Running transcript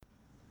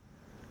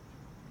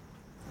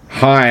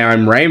Hi,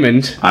 I'm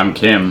Raymond. I'm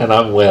Kim. And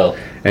I'm Will.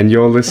 And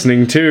you're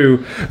listening to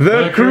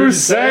The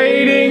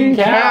Crusading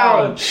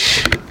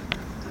Couch.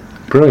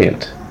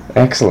 Brilliant.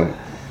 Excellent.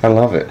 I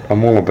love it.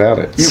 I'm all about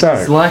it.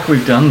 It's like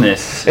we've done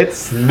this.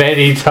 It's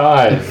Many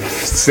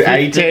times.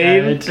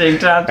 18,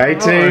 times.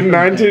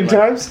 19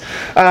 times.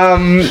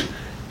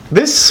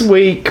 This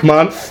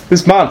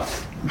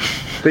month.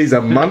 These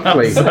are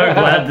monthly. So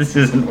glad this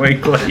isn't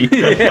weekly.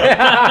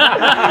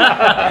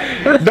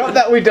 Not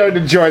that we don't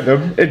enjoy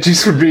them. It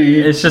just would be...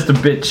 It's just a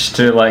bitch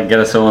to like get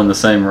us all in the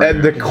same room.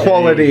 And the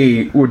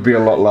quality would be a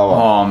lot lower.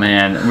 Oh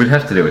man, we'd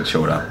have to do it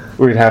shorter.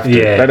 We'd have to.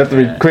 Yeah. They'd have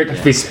to be quick.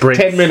 Be sprints.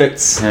 10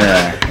 minutes.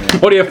 Yeah.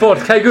 What are your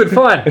thoughts? Okay, good,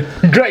 fine.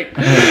 Great.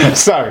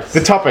 So,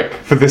 the topic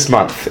for this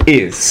month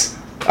is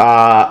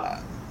The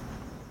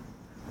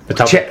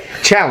topic.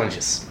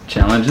 challenges.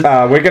 Challenges.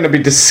 We're going to be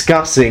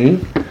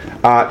discussing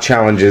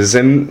challenges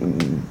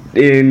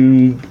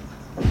and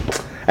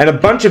a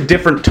bunch of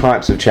different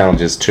types of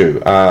challenges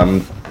too.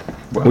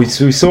 We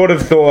sort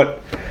of thought,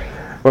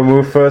 when we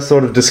were first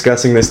sort of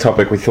discussing this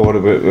topic, we thought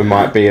it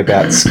might be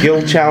about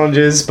skill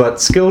challenges,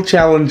 but skill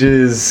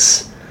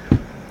challenges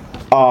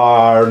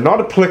are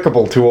not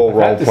applicable to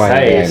all I have to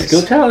role-playing say, games.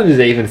 skill challenge is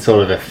even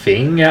sort of a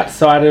thing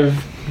outside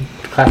of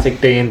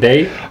classic D&D.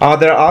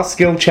 There are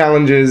skill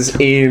challenges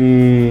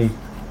in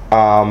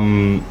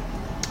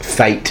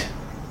Fate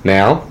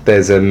now.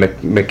 There's a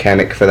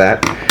mechanic for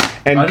that.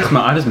 And I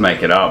just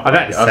make it up.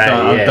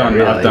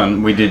 I've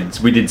done. We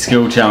did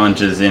skill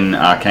challenges in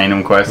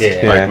Arcanum Quest.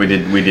 Yeah. Like we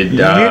did. you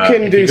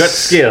can if do you got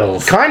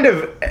skills. Kind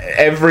of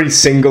every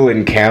single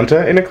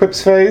encounter in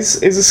Eclipse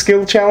Phase is a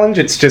skill challenge.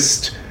 It's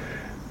just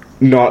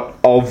not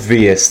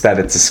obvious that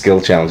it's a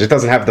skill challenge. It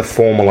doesn't have the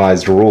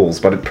formalized rules,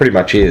 but it pretty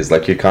much is.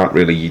 Like, you can't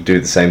really do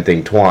the same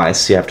thing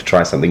twice. You have to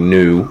try something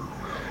new,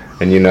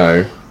 and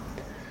I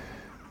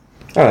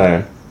don't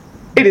know.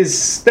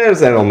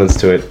 There's elements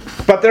to it.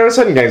 But there are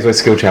certain games where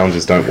skill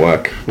challenges don't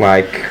work,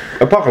 like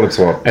Apocalypse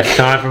War. It's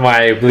time for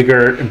my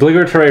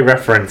obligatory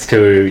reference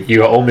to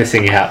you are all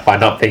missing out by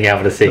not being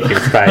able to seek in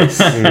space.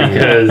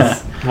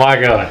 Because, my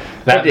god,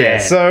 that Yeah, man.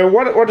 so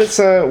what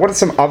are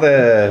some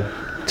other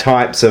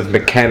types of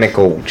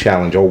mechanical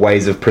challenge or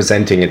ways of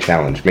presenting a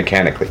challenge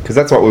mechanically? Because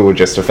that's what we were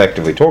just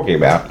effectively talking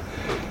about.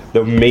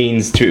 The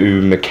means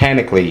to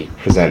mechanically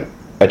present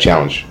a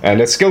challenge.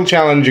 And a skill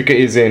challenge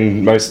is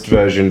in most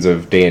versions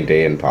of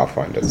D&D and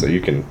Pathfinder, so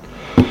you can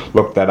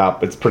look that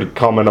up. It's pretty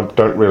common. I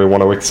don't really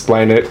want to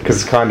explain it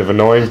because it's kind of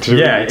annoying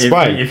to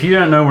explain. If you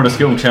don't know what a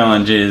skill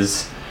challenge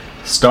is,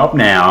 stop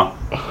now,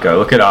 go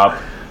look it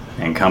up,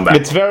 and come back.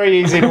 It's very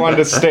easy to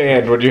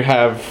understand when you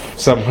have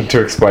someone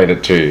to explain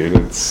it to you.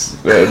 It's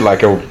we're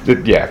not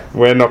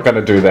going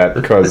to do that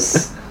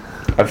because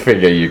I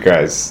figure you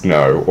guys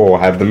know or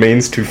have the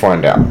means to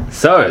find out.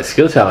 So,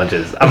 skill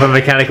challenges. Other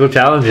mechanical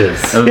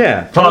challenges.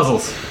 Yeah.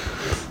 Puzzles.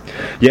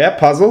 Yeah,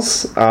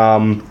 puzzles,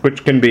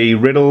 which can be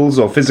riddles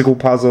or physical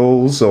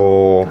puzzles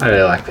or... I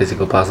really like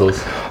physical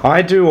puzzles.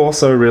 I do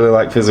also really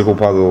like physical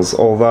puzzles,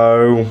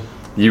 although...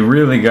 You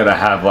really got to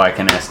have like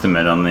an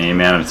estimate on the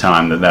amount of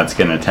time that's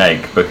going to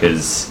take,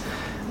 because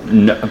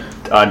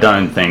I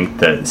don't think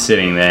that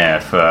sitting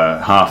there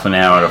for half an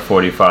hour to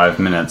 45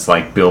 minutes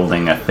like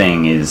building a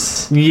thing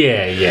is...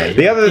 Yeah.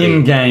 The other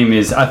In game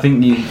is, I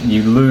think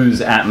you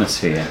lose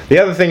atmosphere. The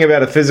other thing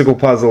about a physical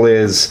puzzle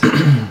is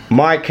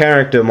my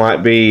character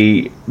might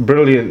be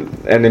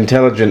brilliant and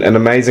intelligent and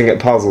amazing at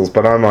puzzles,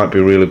 but I might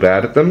be really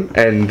bad at them.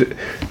 And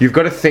you've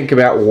got to think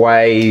about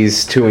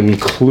ways to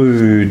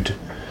include...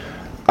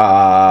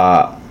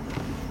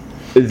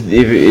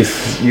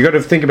 if you got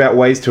to think about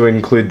ways to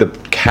include the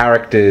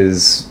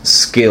characters'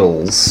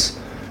 skills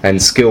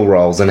and skill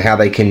rolls and how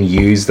they can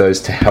use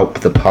those to help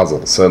the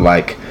puzzle. So,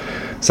 like,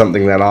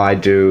 something that I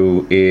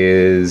do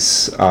is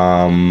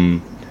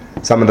some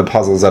of the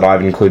puzzles that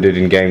I've included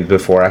in games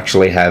before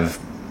actually have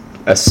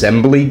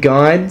assembly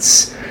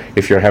guides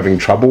if you're having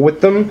trouble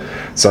with them.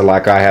 So,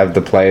 like, I have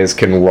the players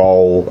can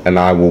roll and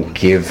I will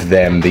give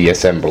them the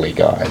assembly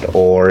guide.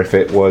 Or if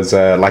it was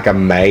like a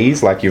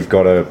maze, like you've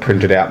got a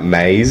printed out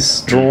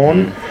maze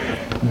drawn,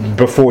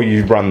 before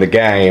you run the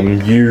game,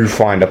 you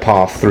find a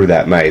path through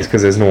that maze,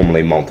 because there's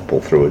normally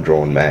multiple through a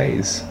drawn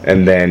maze.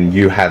 And then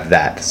you have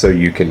that, so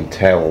you can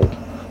tell...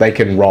 They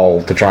can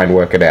roll to try and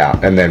work it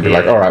out, and then be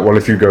like, alright, well,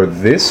 if you go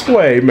this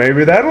way,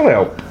 maybe that'll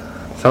help.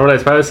 So I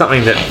suppose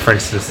something that, for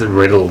instance, the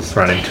riddles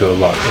run into a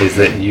lot is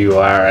that you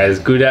are as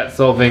good at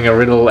solving a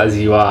riddle as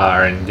you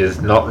are, and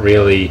just not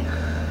really...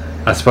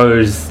 I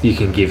suppose you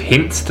can give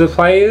hints to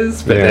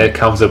players, but there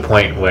comes a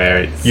point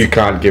where it's... You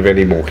can't give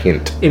any more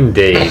hint.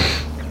 Indeed.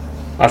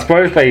 I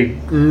suppose they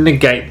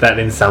negate that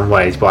in some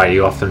ways by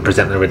you often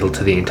present the riddle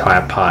to the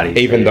entire party.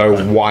 Even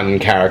though one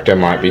character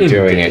might be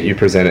doing it, you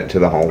present it to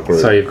the whole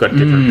group. So you've got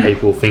different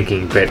people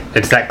thinking, but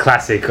it's that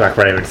classic, like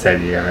Raymond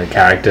said, you have a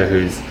character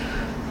who's,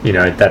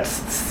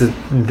 that's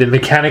the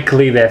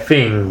mechanically their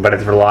thing, but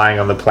it's relying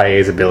on the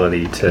player's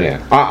ability to...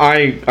 Yeah.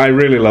 I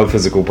really love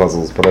physical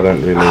puzzles, but I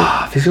don't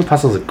really... Physical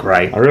puzzles are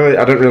great.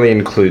 I don't really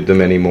include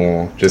them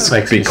anymore, just That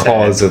makes me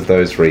because sad. of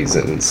those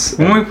reasons.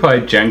 When we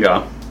played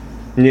Jenga,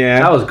 Yeah.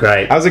 That was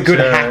great. That was a good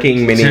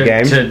hacking mini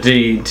game to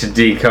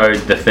decode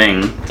the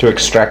thing. to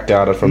extract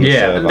data from the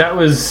server. That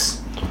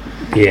was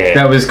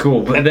Yeah.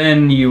 cool. But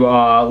then you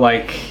are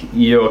like,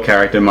 your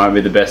character might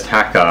be the best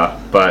hacker,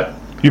 but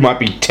You might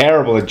be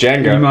terrible at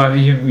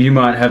Jenga. you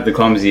might have the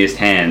clumsiest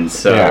hands.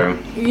 So Yeah.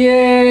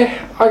 Yeah,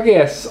 I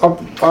guess.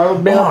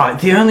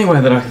 the only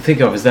way that I can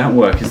think of is that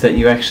work is that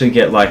you actually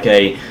get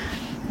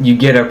you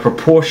get a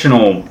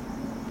proportional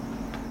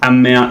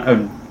amount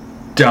of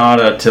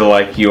data to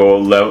like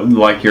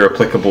your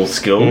applicable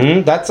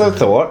skill. That's a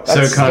thought.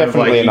 That's So kind of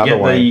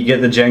like you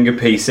get the Jenga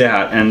piece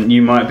out, and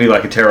you might be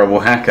like a terrible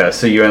hacker,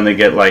 so you only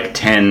get like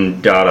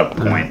 10 data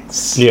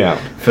points Yeah.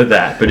 for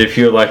that. But if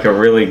you're like a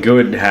really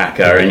good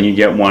hacker and you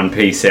get one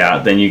piece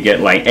out, then you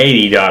get like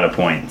 80 data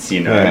points.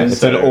 You know, Yeah,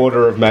 it's an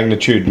order of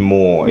magnitude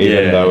more,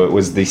 even Yeah. though it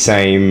was the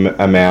same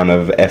amount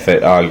of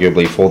effort,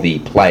 arguably, for the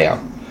player,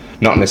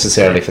 not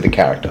necessarily for the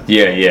character.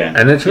 Yeah.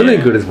 And it's really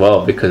Yeah. good as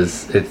well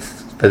because it's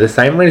for the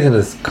same reason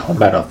as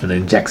combat often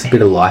injects a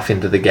bit of life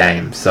into the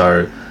game.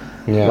 So,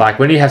 Yeah. like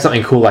when you have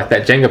something cool like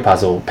that Jenga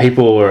puzzle,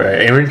 people are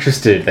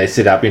interested. They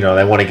sit up,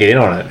 they want to get in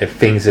on it. If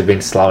things have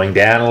been slowing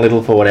down a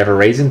little for whatever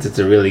reasons, it's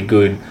a really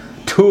good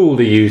tool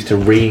to use to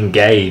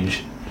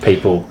re-engage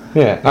people.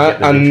 Yeah, Get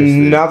them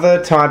interested. another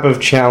type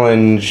of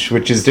challenge,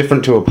 which is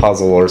different to a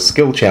puzzle or a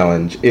skill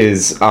challenge,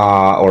 is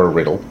or a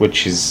riddle,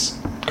 which is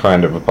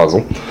kind of a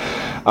puzzle.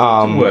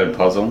 Word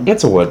puzzle.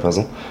 It's a word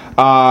puzzle.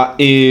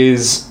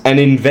 Is an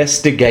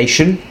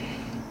investigation.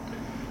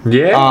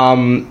 Yeah.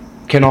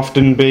 Can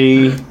often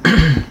be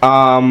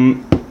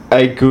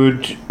a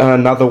good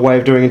another way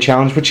of doing a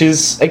challenge, which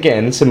is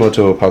again similar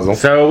to a puzzle.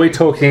 So are we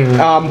talking?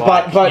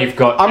 But you've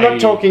got I'm not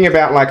talking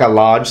about like a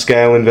large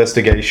scale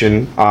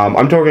investigation.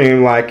 I'm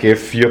talking like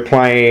if you're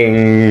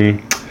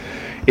playing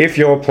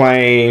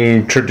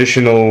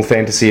traditional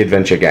fantasy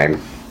adventure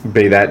game,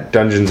 be that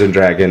Dungeons and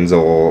Dragons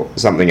or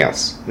something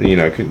else,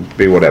 could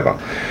be whatever.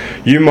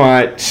 You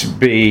might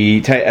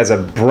be as a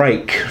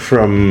break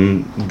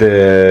from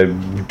the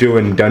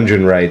doing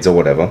dungeon raids or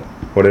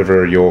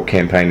whatever your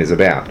campaign is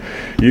about.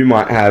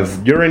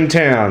 You're in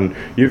town,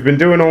 you've been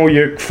doing all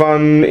your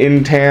fun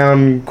in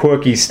town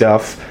quirky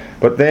stuff,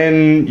 but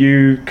then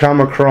you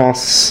come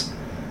across,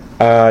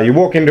 you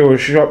walk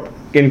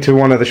into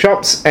one of the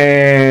shops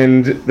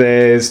and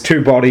there's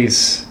 2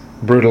 bodies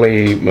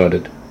brutally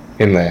murdered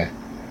in there.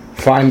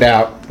 Find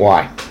out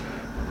why.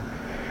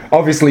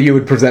 Obviously, you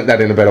would present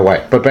that in a better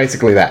way, but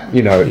basically that,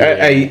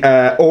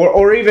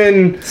 or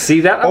even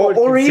See that I would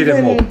or consider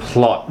even- more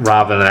plot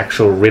rather than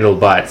actual riddle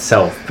by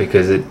itself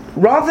because it.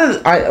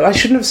 I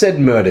shouldn't have said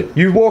murdered.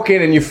 You walk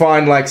in and you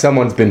find like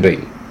someone's been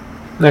beaten,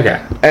 Okay.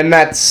 and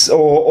that's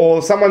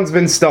or something's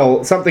been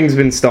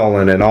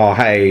stolen, and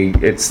hey,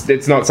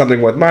 it's not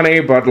something worth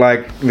money, but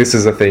like this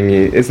is a thing.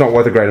 It's not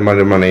worth a great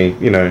amount of money,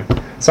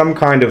 Some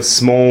kind of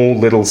small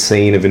little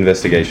scene of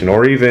investigation,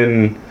 or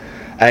even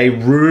a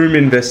room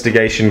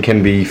investigation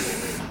can be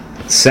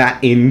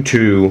sat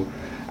into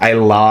a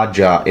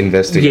larger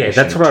investigation. Yeah,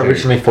 that's what I too.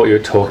 originally thought you were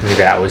talking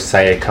about. Was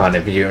say a kind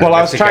of your Well, I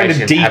was trying to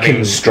investigation,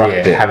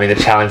 deconstruct it. having the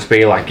challenge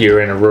be like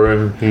you're in a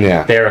room.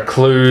 Yeah. There are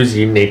clues.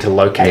 You need to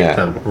locate Yeah.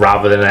 them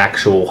rather than an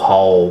actual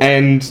hole.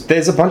 And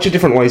there's a bunch of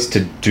different ways to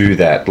do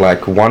that.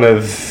 Like one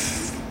of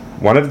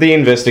the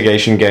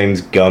investigation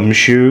games,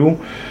 Gumshoe,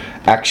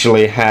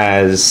 actually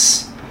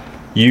has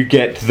you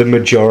get the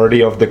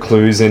majority of the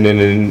clues in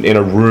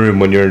a room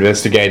when you're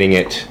investigating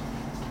it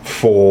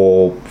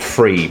for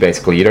free.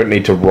 Basically, you don't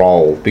need to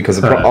roll because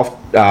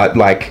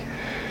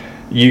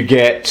you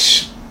get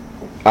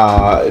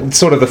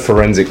sort of the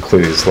forensic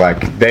clues.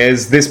 Like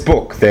there's this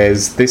book,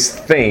 there's this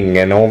thing,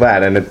 and all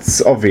that, and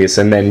it's obvious.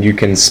 And then you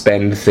can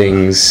spend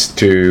things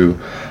to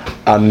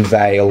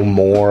unveil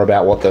more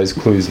about what those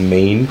clues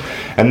mean,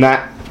 and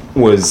that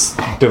was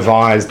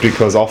devised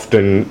because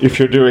often if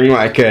you're doing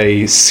like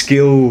a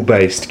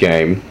skill-based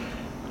game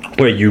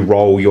where you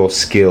roll your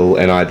skill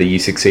and either you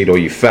succeed or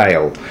you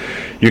fail,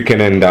 you can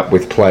end up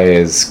with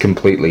players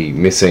completely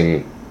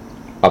missing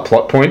a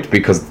plot point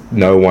because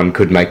no one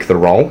could make the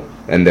roll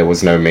and there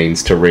was no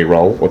means to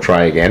re-roll or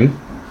try again,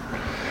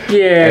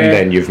 Yeah. and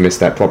then you've missed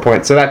that plot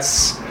point. So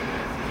that's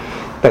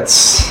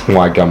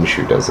why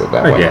Gumshoe does it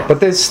that way. Okay.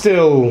 But there's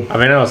still I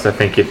mean, I also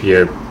think if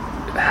you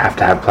have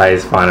to have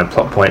players find a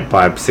plot point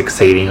by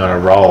succeeding on a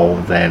roll,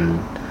 then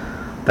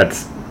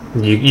that's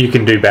you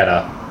can do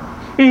better.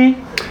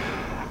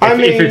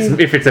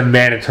 If it's a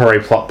mandatory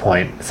plot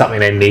point, something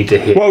they need to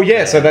hit. well,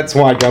 yeah. So that's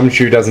why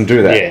Gumshoe doesn't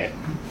do that. Yeah.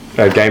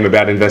 A game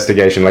about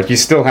investigation, like you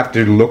still have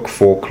to look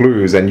for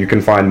clues, and you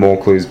can find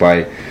more clues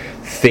by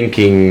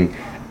thinking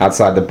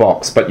outside the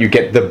box, but you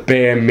get the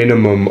bare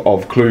minimum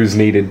of clues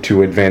needed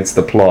to advance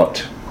the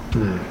plot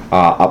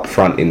up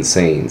front in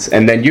scenes,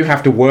 and then you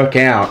have to work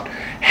out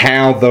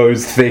how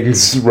those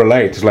things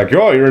relate. Like,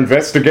 you're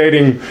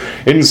investigating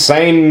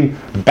insane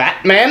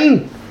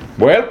Batman?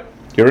 Well,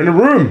 you're in a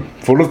room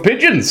full of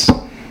pigeons,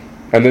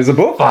 and there's a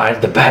book, Find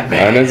the and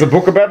Batman. there's a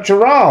book about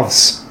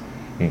giraffes,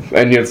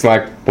 and it's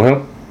like,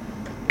 well,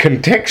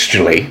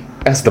 contextually,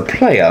 as the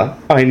player,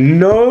 I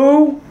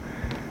know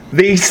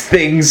these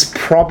things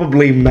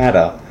probably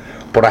matter,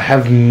 but I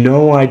have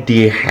no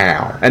idea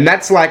how. And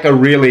that's like a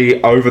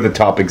really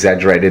over-the-top,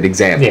 exaggerated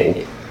example.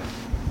 Yeah.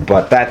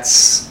 But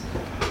that's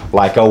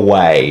like a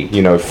way,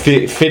 you know,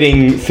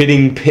 fitting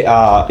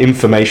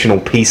informational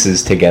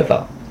pieces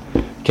together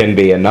can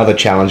be another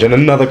challenge and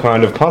another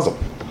kind of puzzle,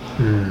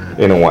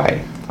 in a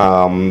way.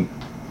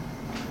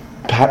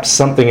 Perhaps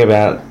something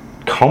about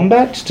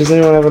combat? Does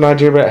anyone have an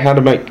idea about how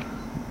to make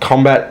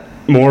combat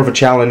more of a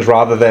challenge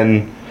rather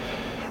than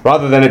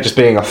it just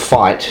being a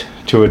fight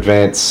to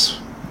advance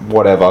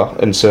whatever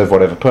and serve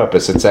whatever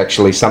purpose? It's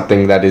actually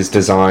something that is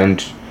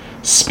designed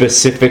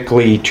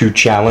specifically to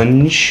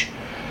challenge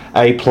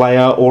a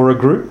player or a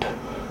group.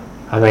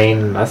 I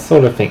mean, I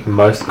sort of think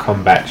most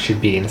combat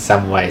should be in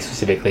some way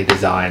specifically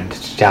designed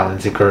to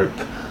challenge a group.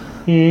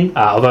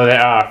 Although there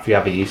are a few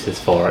other uses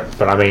for it.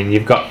 But I mean,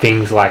 you've got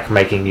things like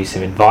making use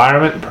of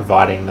environment,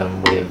 providing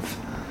them with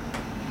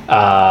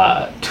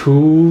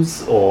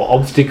tools or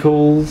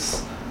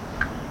obstacles,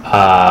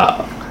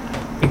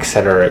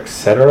 etc.,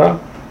 etc.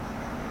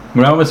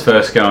 When I was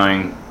first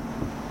going,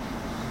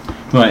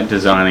 like,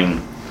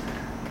 designing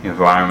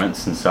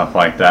environments and stuff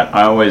like that,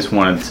 I always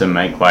wanted to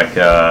make like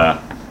a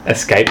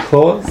Escape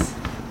clause?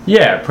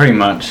 yeah, pretty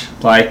much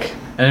like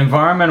an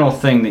environmental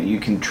thing that you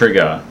can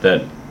trigger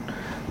that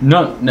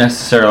not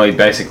necessarily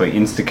basically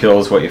insta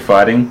kills what you're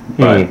fighting,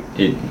 but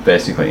it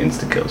basically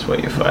insta kills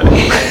what you're fighting.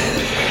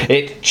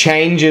 It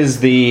changes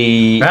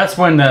the... That's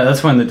when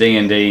the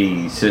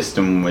D&D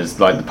system was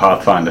like the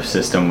Pathfinder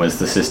system was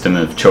the system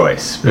of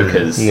choice,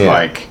 because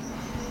like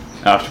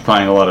after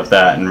playing a lot of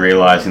that and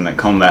realizing that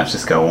combats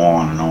just go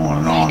on and on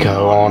and on,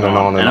 Go on and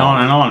on and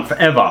on and on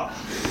forever.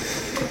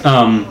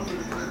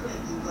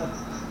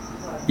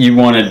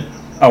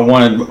 I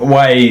wanted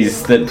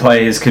ways that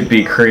players could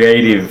be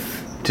creative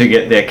to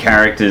get their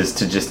characters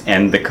to just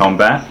end the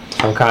combat.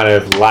 Some kind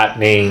of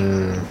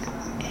lightning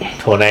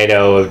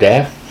tornado of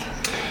death?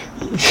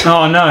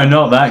 Oh no,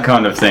 not that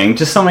kind of thing.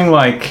 Just something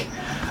like,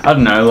 I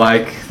don't know,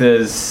 like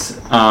there's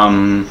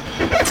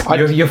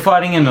you're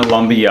fighting in a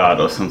lumberyard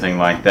or something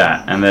like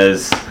that, and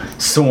there's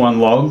sawn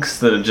logs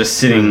that are just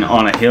sitting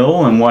on a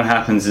hill, and what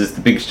happens is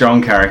the big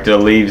strong character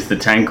leaves the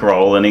tank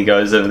roll and he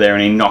goes over there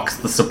and he knocks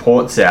the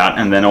supports out,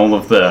 and then all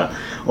of the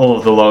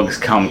logs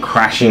come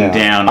crashing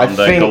down on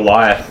the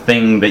Goliath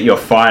thing that you're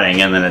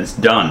fighting, and then it's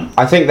done.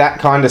 I think that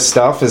kind of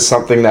stuff is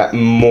something that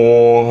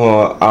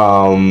more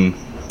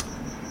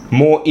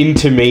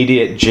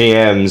intermediate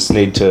GMs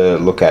need to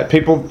look at.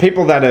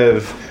 People that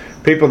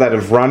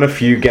have run a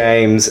few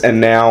games and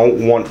now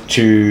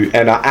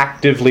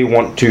actively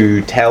want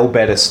to tell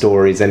better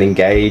stories and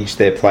engage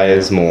their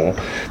players more.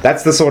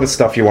 That's the sort of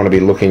stuff you want to be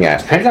looking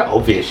at. Depends how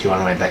obvious you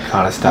want to make that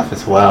kind of stuff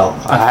as well.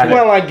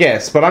 I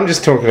guess, but I'm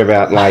just talking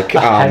about like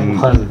I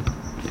had one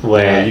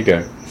where you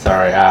go.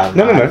 Sorry,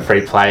 no.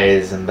 3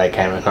 players and they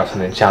came across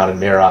an enchanted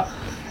mirror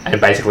and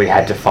basically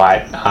had to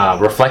fight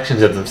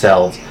reflections of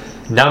themselves.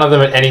 None of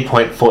them at any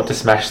point fought to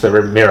smash the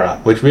mirror,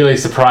 which really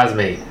surprised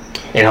me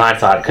in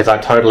hindsight, because I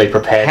totally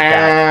prepared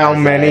that. How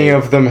many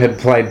of them had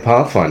played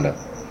Pathfinder?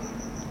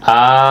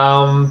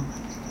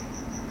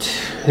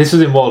 This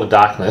was in World of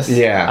Darkness.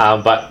 Yeah.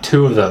 But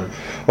 2 of them.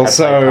 Well,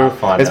 so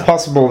it's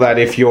possible that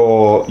if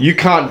you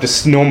can't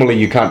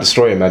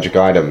destroy a magic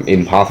item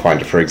in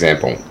Pathfinder, for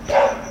example.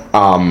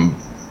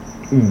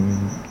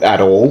 At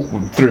all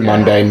through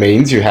mundane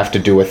means. You have to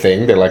do a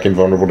thing. They're like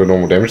invulnerable to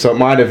normal damage, so it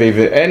might have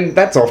even, and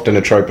that's often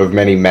a trope of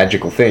many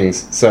magical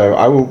things, so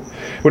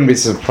wouldn't be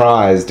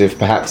surprised if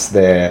perhaps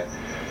their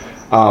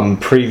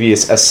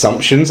previous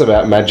assumptions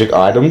about magic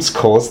items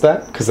caused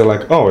that, because they're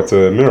like, oh, it's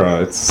a mirror,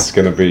 it's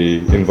going to be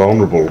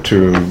invulnerable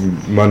to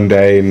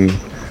mundane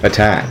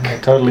attack. They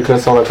totally could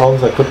have solved their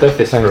problems. They put their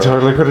fist through it.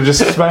 Totally could have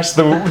just smashed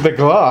the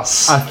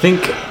glass. I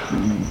think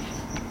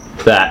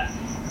that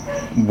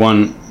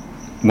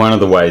one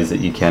of the ways that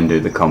you can do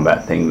the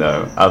combat thing,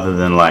 though, other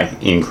than like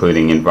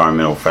including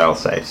environmental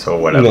failsafes or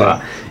whatever,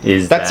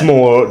 is that's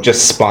more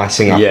just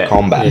spicing up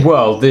combat. Yeah.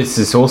 Well, this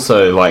is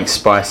also like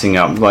spicing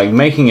up, like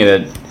making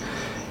it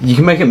you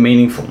can make it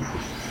meaningful.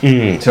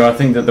 So I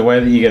think that the way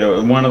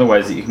that one of the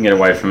ways that you can get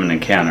away from an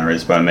encounter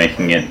is by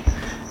making it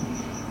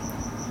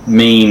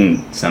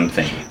mean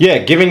something. Yeah,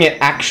 giving it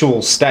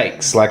actual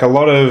stakes. Like a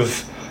lot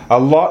of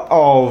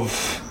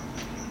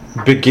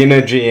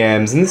beginner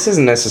GMs, and this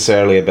isn't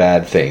necessarily a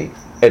bad thing.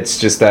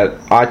 It's just that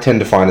I tend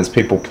to find as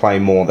people play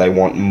more, they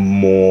want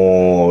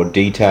more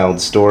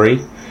detailed story,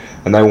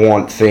 and they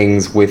want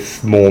things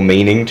with more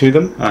meaning to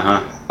them.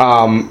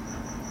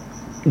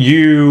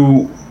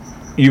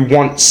 You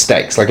want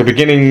stakes. Like a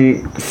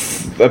beginning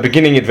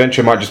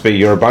adventure might just be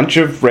you're a bunch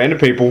of random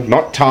people,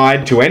 not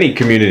tied to any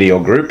community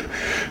or group,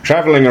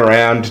 traveling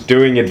around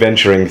doing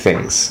adventuring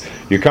things.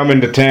 You come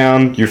into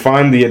town, you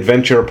find the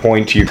adventure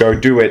point, you go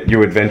do it,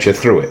 you adventure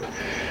through it.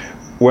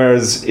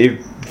 Whereas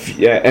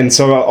and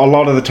so a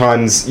lot of the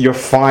times you're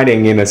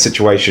fighting in a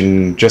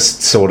situation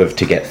just sort of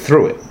to get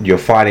through it. You're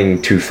fighting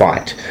to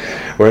fight.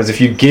 Whereas if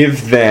you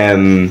give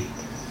them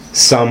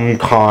some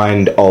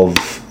kind of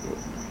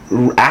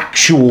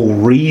actual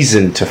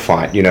reason to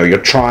fight. You know, you're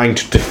trying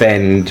to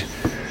defend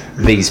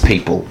these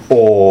people,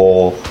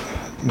 or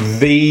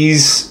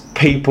these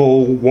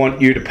people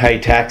want you to pay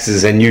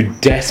taxes and you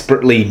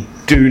desperately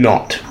do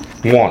not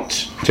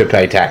want to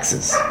pay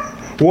taxes.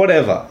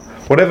 Whatever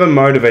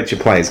motivates your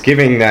players,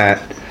 giving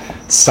that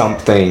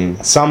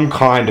something, some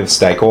kind of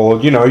stake, or,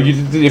 you know,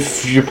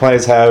 if your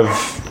players have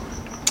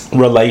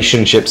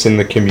relationships in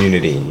the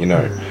community, you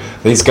know,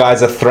 these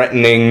guys are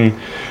threatening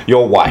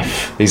your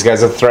wife, these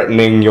guys are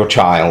threatening your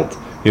child,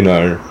 you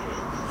know.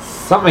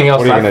 Something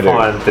else I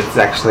find that's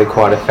actually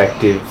quite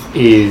effective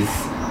is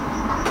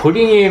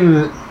putting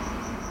in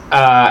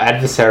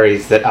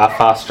adversaries that are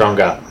far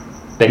stronger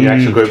than your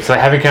actual group. So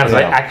having counters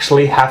they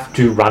actually have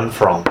to run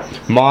from.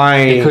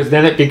 Because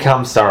then it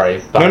becomes, but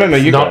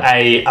it's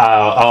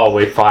not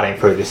we're fighting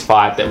through this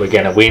fight that we're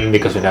going to win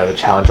because we know the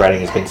challenge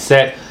rating has been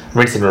set.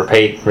 Rinse and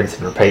repeat, rinse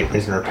and repeat,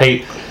 rinse and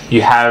repeat.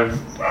 You have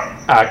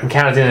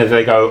encounters in there that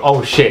they go,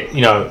 oh shit,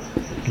 you know,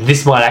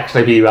 this might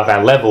actually be above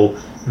our level.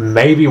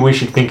 Maybe we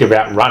should think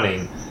about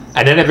running.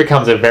 And then it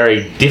becomes a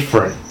very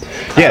different.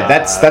 Yeah,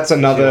 that's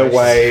another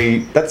way.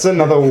 That's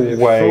another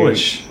way.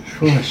 Foolish.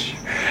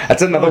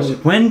 That's another.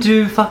 When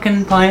do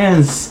fucking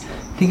players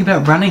think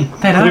about running?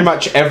 They don't. Pretty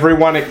much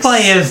everyone.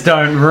 Players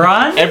don't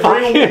run.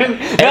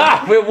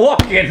 We're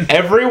walking.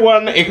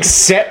 Everyone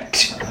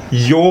except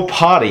your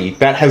party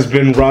that has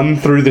been run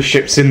through the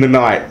ships in the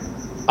night.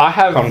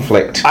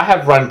 Conflict. I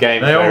have run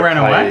games. They all ran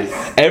away.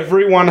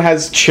 Everyone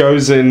has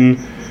chosen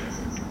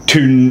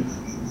to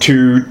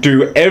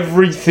do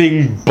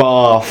everything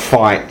bar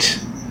fight.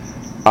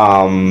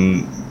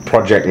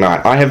 Project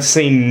Night. I have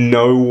seen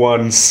no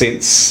one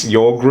since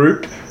your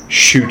group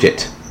shoot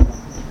it.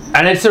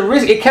 And it's a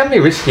risk. It can be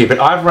risky, but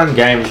I've run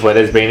games where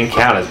there's been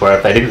encounters where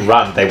if they didn't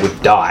run, they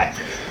would die.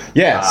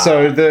 Yeah,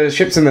 so the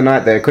Ships in the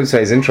Night there,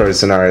 Kunsei's intro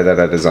scenario that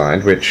I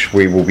designed, which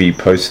we will be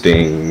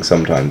posting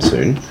sometime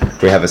soon.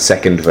 We have a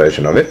second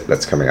version of it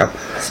that's coming up.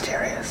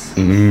 Mysterious.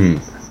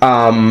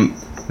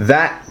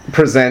 That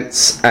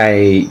presents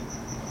a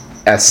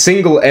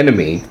single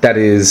enemy that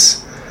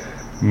is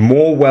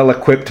more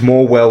well-equipped,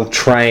 more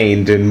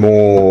well-trained, and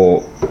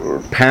more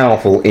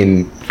powerful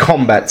in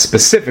combat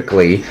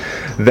specifically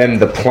than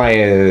the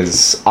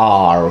players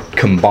are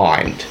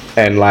combined.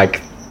 And,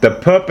 like, the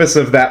purpose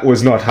of that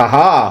was not,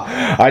 haha,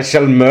 I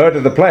shall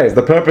murder the players.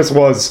 The purpose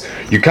was,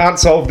 you can't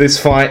solve this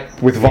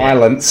fight with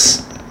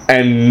violence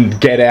and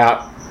get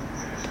out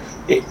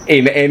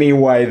in any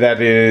way that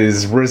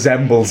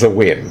resembles a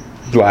win.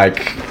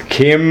 Like,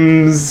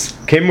 Kim was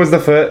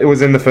it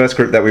was in the first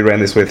group that we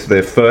ran this with,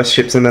 the first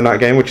Ships in the Night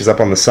game, which is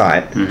up on the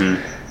site.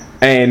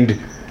 Mm-hmm. And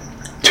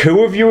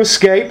 2 of you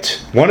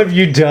escaped, 1 of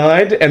you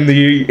died, and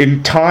the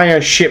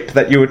entire ship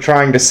that you were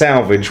trying to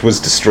salvage was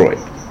destroyed,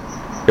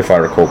 if I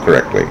recall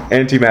correctly.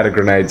 Antimatter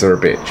grenades are a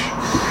bitch.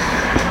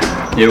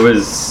 It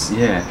was,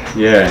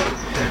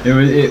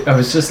 It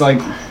was just like,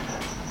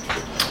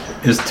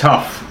 it was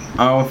tough.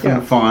 I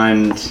often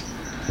find,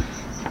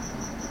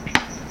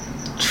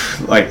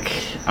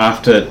 like,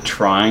 after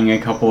trying a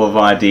couple of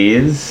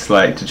ideas,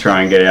 like, to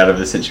try and get out of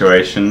the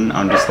situation,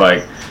 I'm just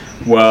like,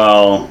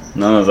 well,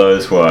 none of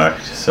those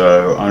worked,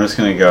 so I'm just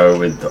going to go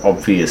with the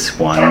obvious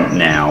one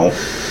now,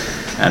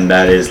 and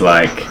that is,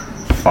 like,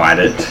 fight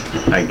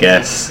it, I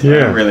guess. Yeah. I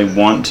don't really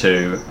want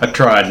to. I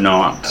tried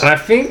not. And I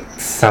think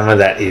some of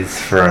that is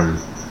from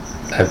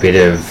a bit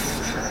of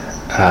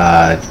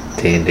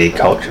D&D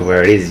culture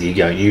where it is, you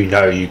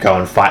go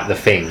and fight the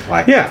thing.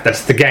 Like,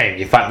 that's the game.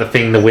 You fight the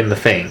thing to win the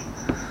thing.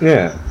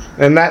 Yeah.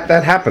 And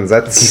that happens.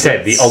 That's, you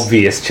said, the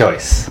obvious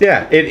choice.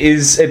 Yeah, it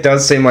is. It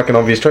does seem like an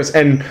obvious choice.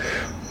 And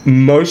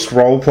most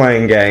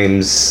role-playing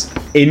games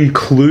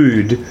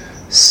include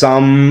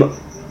some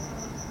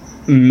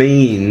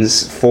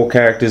means for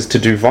characters to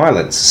do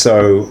violence.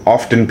 So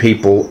often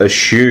people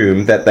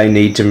assume that they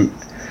need to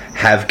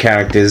have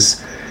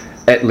characters,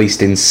 at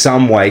least in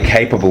some way,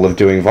 capable of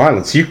doing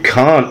violence. You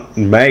can't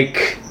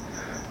make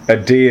a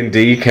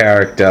D&D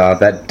character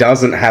that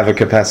doesn't have a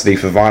capacity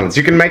for violence.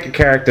 You can make a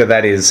character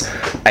that is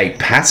a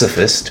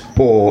pacifist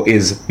or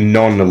is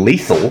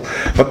non-lethal,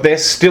 but they're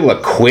still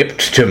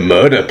equipped to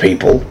murder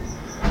people.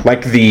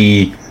 Like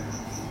the...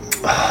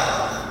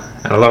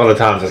 And a lot of the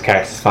times those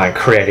characters find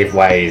creative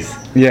ways.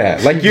 Yeah,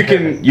 like you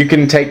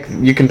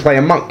can play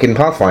a monk in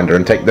Pathfinder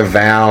and take the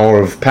vow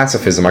of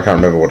pacifism. I can't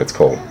remember what it's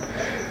called.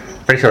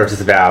 Pretty sure it's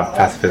just a vow of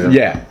pacifism.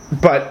 Yeah,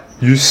 but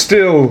you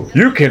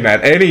can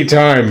at any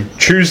time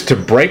choose to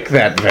break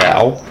that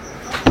vow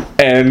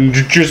and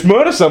just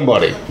murder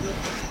somebody.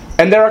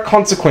 And there are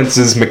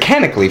consequences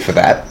mechanically for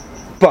that,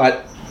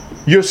 but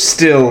you're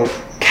still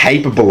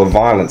capable of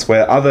violence,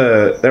 where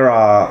there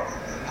are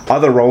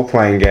other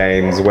role-playing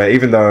games where,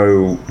 even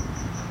though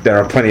there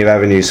are plenty of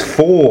avenues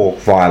for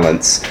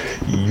violence,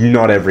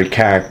 not every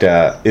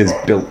character is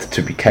built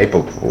to be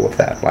capable of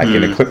that. Like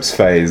in Eclipse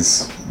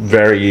Phase,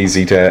 very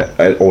easy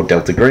to, or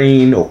Delta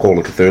Green, or Call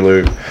of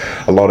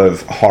Cthulhu, a lot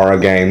of horror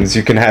games,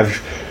 you can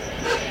have,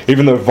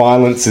 even though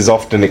violence is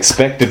often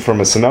expected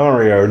from a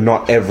scenario,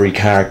 not every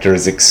character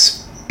is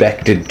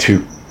expected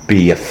to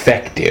be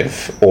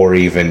effective or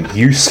even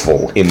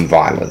useful in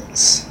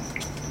violence.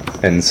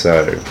 And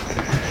so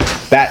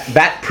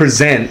that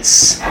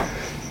presents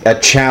a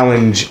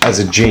challenge as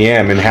a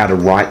GM in how to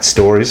write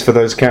stories for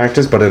those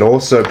characters, but it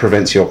also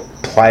prevents your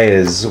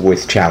players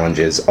with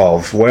challenges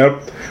of, well,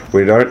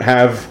 we don't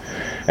have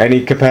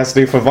any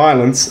capacity for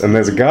violence, and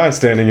there's a guy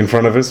standing in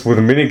front of us with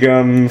a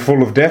minigun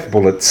full of death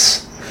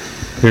bullets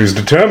who's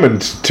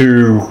determined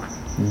to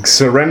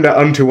surrender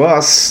unto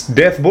us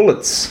death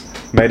bullets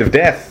made of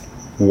death.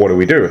 What do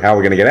we do? How are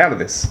we going to get out of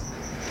this?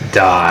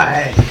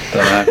 Die.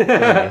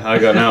 I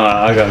got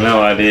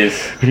no ideas.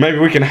 Maybe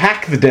we can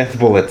hack the death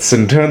bullets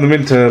and turn them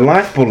into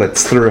life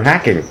bullets through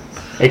hacking.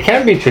 It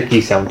can be tricky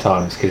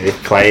sometimes because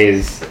if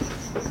players...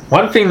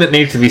 One thing that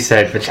needs to be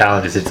said for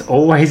challenges, it's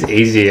always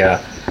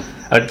easier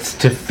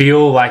to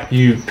feel like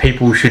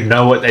people should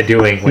know what they're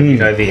doing when you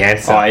know the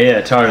answer. Oh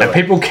yeah, totally. And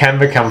people can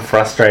become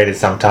frustrated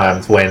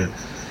sometimes when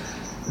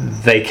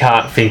they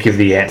can't think of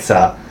the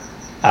answer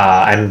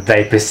and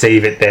they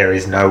perceive it there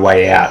is no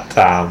way out.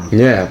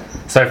 Yeah.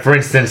 So, for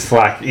instance,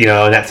 like, in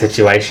that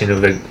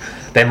situation,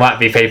 there might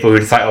be people who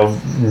just like, oh,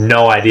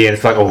 no idea. And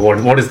it's like, oh,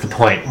 what is the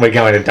point? We're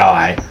going to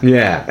die.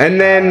 Yeah,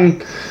 and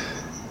then...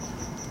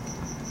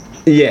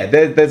 Yeah,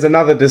 there's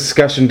another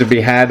discussion to be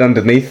had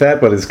underneath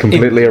that, but it's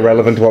completely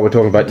irrelevant to what we're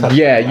talking about.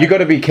 Yeah, you got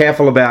to be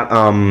careful about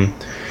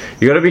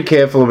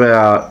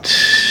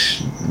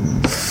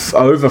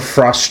over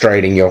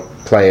frustrating your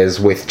players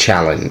with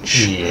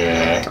challenge.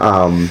 Yeah.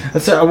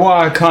 That's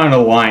why I kind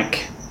of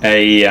like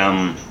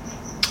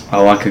I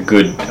like a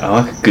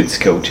good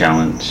skill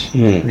challenge.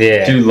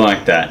 Yeah. I do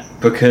like that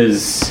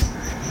because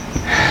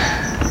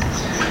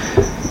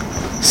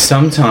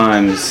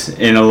sometimes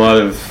in a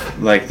lot of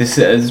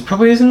this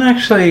probably isn't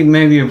actually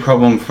maybe a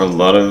problem for a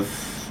lot of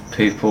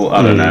people.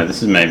 I don't know.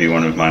 This is maybe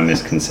one of my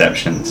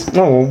misconceptions.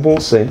 Oh, well, we'll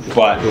see.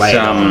 But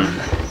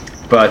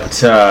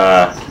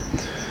I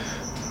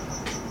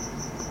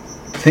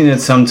think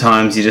that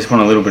sometimes you just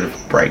want a little bit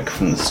of a break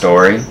from the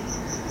story.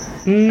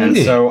 And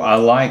so I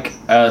like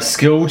a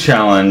skill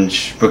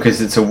challenge because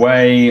it's a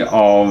way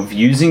of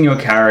using your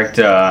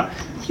character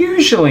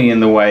usually in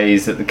the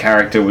ways that the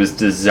character was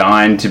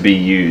designed to be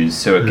used.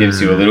 So it gives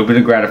you a little bit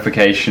of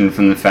gratification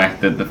from the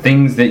fact that the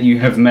things that you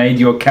have made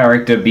your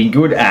character be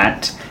good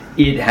at,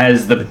 it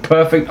has the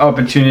perfect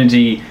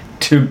opportunity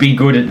to be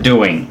good at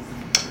doing.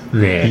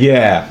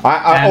 Yeah.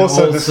 I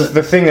also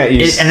the thing that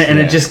you...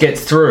 It just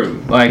gets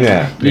through. Like,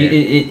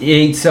 it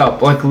eats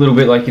up like a little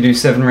bit like you do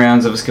 7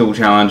 rounds of a skill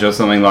challenge or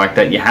something like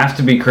that. You have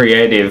to be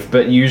creative,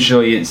 but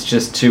usually it's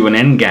just to an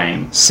end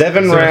game.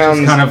 7 so rounds...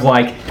 It's kind of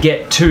like,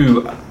 get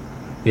to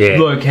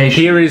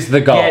location. Here is the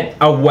goal. Get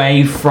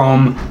away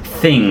from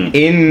thing.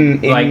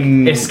 Like,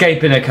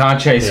 escape in a car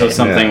chase or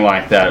something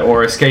like that.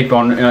 Or escape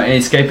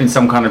in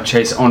some kind of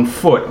chase on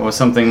foot or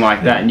something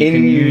like that. And you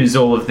can use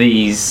all of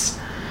these...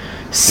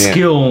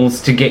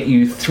 skills to get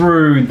you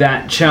through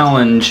that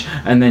challenge,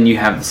 and then you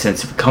have the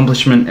sense of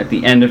accomplishment at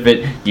the end of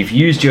it. You've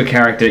used your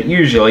character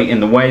usually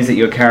in the ways that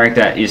your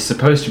character is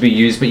supposed to be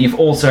used, but you've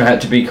also had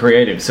to be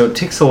creative, so it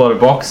ticks a lot of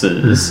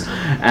boxes.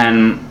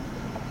 And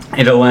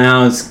it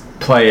allows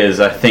players,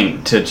 I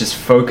think, to just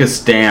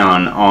focus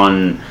down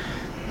on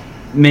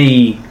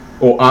me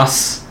or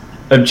us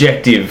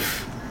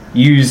objective,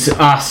 use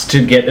us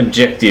to get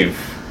objective.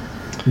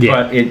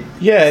 But it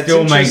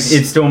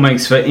still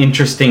makes for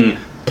interesting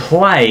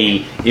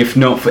play, if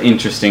not for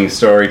interesting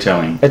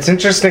storytelling. It's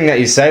interesting that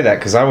you say that,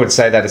 because I would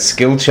say that a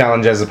skill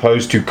challenge as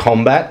opposed to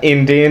combat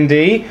in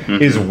D&D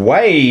is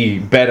way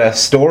better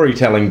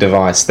storytelling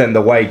device than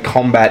the way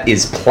combat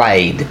is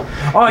played.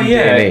 Oh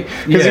yeah,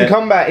 because in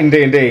combat in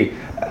D&D,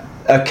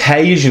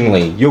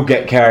 occasionally you'll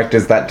get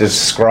characters that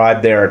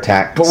describe their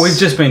attacks. But we've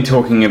just been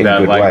talking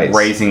about like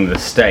raising the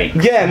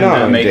stakes. Yeah,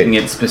 no, making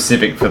it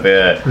specific for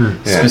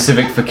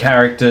specific for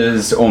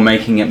characters or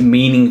making it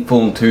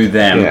meaningful to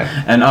them.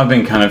 Yeah. And I've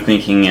been kind of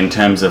thinking in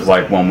terms of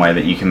like one way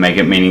that you can make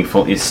it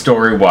meaningful is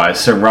story-wise.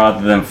 So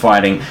rather than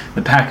fighting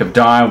the pack of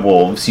dire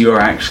wolves, you're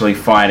actually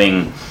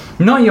fighting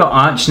not your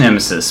arch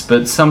nemesis,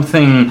 but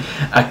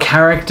a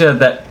character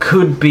that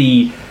could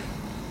be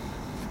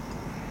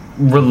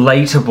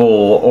relatable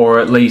or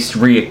at least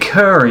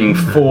reoccurring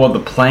for the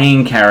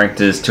playing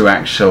characters to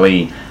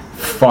actually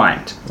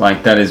fight.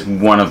 Like, that is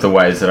one of the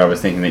ways that I was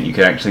thinking that you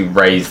could actually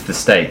raise the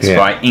stakes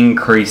by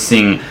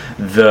increasing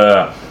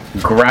the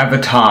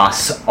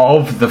gravitas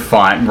of the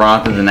fight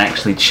rather than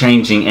actually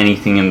changing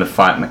anything in the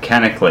fight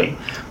mechanically.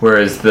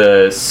 Whereas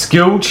the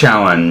skill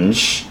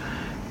challenge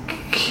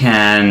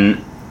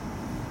can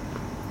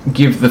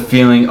give the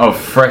feeling of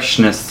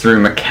freshness through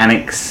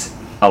mechanics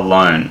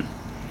alone.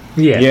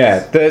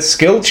 Yeah, the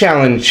skill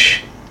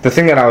challenge, the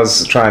thing that I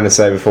was trying to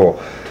say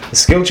before, the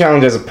skill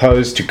challenge as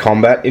opposed to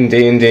combat in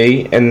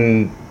D&D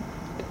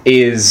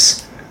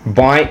is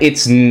by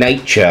its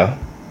nature,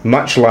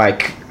 much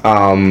like,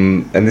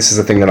 and this is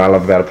the thing that I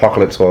love about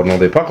Apocalypse World and all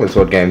the Apocalypse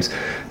World games,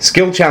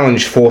 skill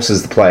challenge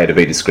forces the player to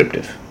be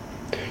descriptive.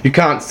 You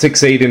can't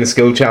succeed in a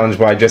skill challenge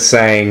by just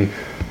saying,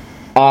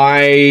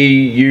 I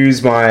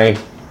use my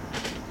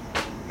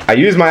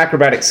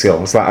acrobatic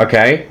skill. It's like,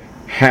 okay,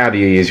 how do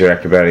you use your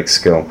acrobatics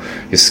skill?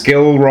 Your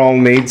skill roll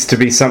needs to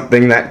be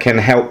something that can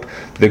help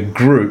the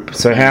group.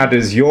 So how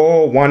does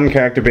your one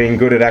character being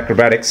good at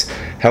acrobatics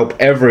help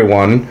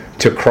everyone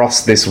to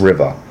cross this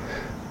river?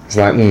 It's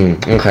like,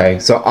 okay,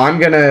 so I'm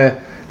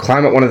gonna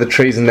climb up one of the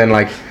trees and then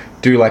like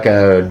do like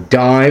a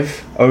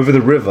dive over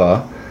the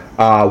river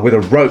with a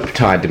rope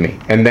tied to me,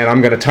 and then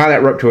I'm going to tie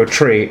that rope to a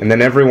tree, and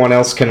then everyone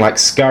else can like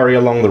scurry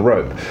along the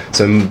rope.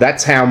 So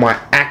that's how my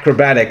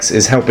acrobatics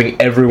is helping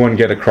everyone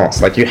get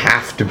across. Like you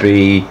have to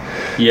be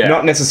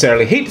not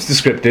necessarily heaps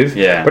descriptive,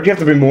 but you have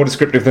to be more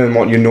descriptive than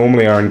what you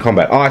normally are in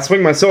combat. Oh, I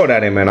swing my sword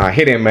at him and I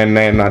hit him and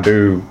then I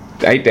do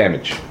 8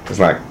 damage. It's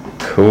like,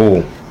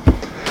 cool.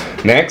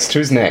 Next,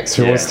 who's next?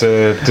 Who wants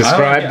to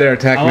describe their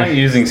attack? I like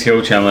using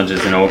skill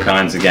challenges in all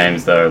kinds of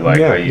games, though.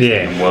 Like I use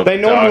them in World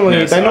of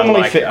Darkness. They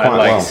normally fit quite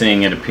well. I like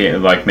seeing it appear,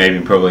 like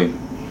maybe probably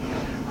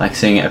like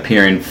seeing it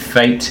appear in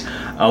Fate.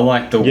 I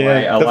like the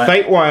way. The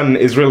Fate one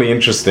is really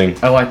interesting.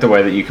 I like the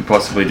way that you could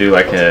possibly do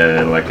like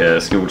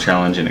a skill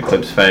challenge in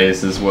Eclipse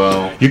Phase as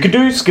well. You could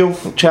do skill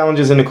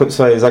challenges in Eclipse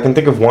Phase. I can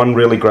think of one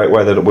really great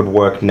way that it would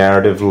work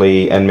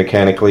narratively and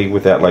mechanically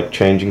without like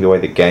changing the way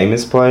the game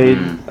is played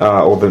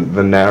or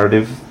the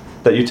narrative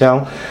that you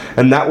tell,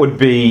 and that would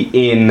be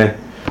in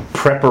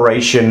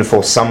preparation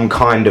for some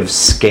kind of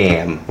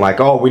scam. Like,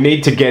 oh, we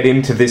need to get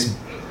into this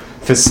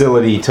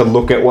facility to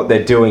look at what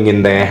they're doing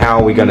in there. How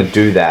are we going to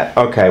do that?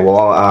 Okay,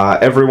 well,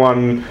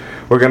 everyone,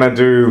 we're going to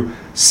do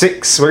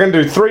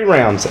 3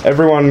 rounds.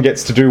 Everyone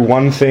gets to do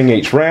one thing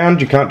each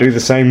round. You can't do the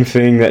same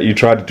thing that you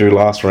tried to do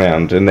last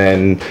round. And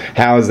then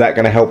how is that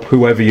going to help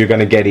whoever you're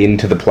going to get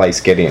into the place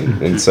get in?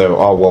 And so,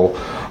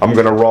 I'm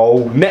going to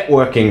roll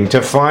networking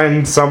to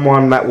find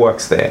someone that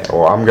works there.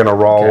 Or I'm going to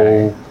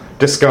roll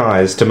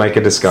disguise to make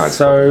a disguise.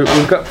 So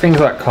we've got things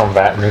like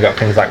combat and we've got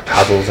things like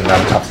puzzles and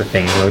other types of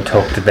things. We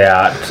talked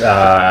about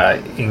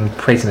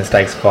increasing the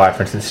stakes by,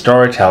 for instance,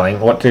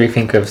 storytelling. What do you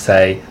think of,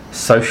 say,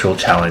 social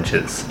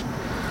challenges?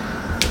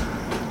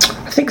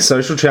 I think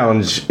social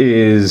challenge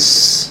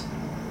is...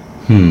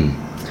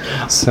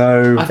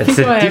 So... I think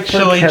I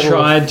actually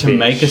tried to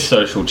make a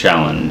social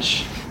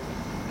challenge.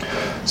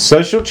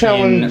 Social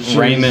challenge in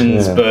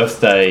Raymond's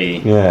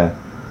birthday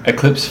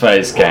Eclipse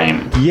Phase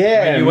game.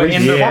 Yeah, you were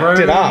in the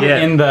room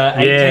in the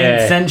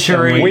 18th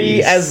century.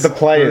 We as the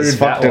players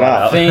fucked it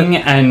up. Thing,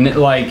 and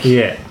like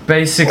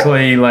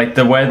basically like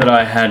the way that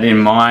I had in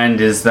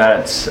mind is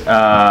that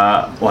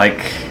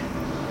like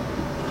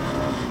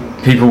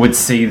people would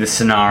see the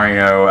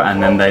scenario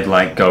and then they'd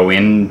like go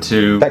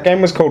into... That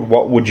game was called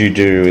What Would You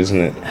Do, isn't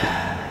it?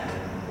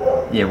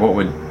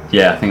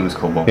 I think it was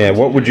called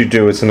What Would You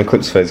Do? It's an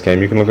Eclipse Phase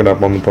game. You can look it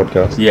up on the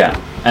podcast.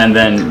 Yeah, and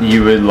then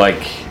you would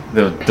like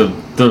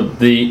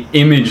the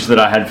image that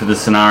I had for the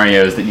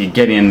scenario is that you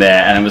get in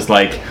there and it was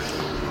like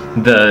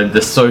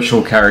the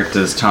social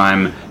characters'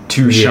 time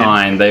to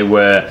shine. They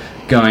were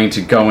going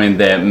to go in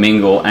there,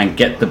 mingle, and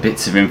get the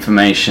bits of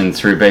information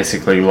through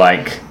basically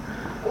like...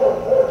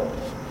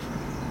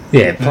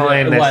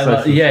 applying their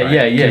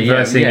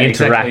conversing,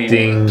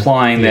 interacting,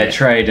 applying their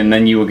trade, and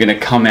then you were going to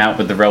come out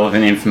with the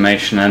relevant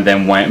information and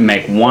then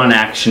make one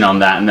action on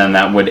that, and then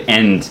that would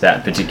end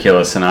that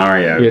particular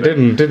scenario. Yeah,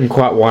 didn't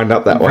quite wind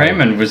up that way.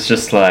 Raymond was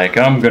just like,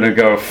 I'm going to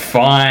go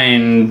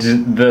find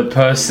the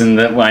person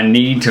that I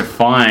need to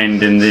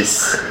find in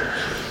this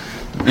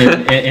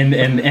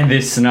in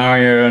this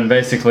scenario, and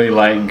basically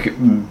like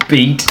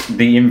beat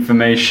the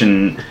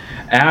information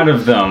out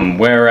of them,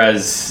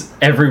 whereas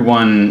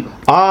everyone...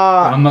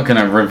 I'm not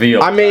going to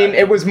reveal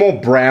it was more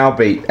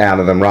browbeat out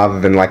of them rather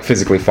than like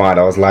physically fight.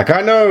 I was like,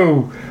 I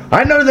know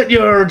that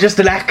you're just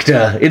an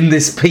actor in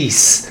this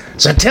piece,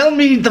 so tell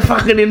me the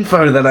fucking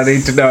info that I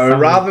need to know,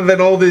 rather than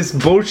all this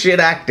bullshit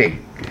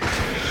acting.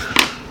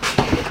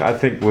 I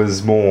think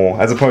was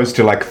more, as opposed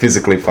to like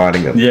physically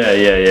fighting them.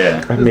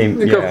 Yeah. I mean,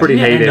 it got pretty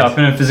heated. Up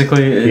in it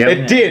physically.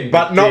 It did,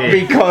 but not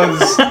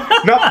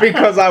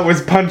because I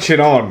was punching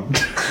on.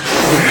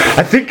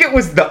 I think it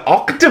was the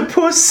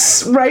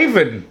octopus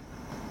raven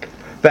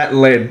that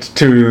led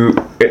to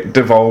it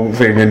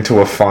devolving into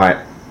a fight.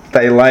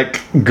 They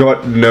like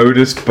got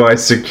noticed by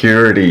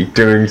security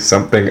doing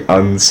something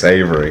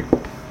unsavory.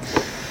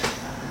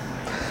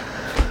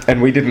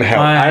 And we didn't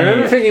help. I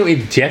remember thinking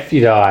we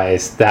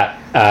jeopardized that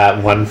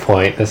one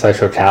point, the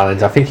social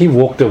challenge. I think he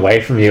walked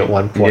away from you at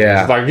one point. Yeah.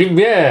 He was like,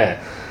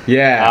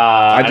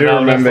 I do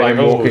remember him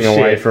walking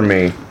away from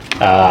me.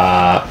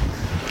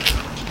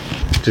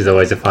 Which is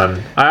always a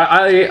fun.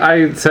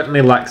 I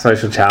certainly like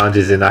social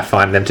challenges, and I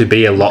find them to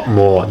be a lot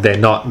more. They're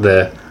not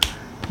the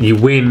you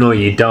win or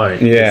you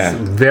don't. Yeah.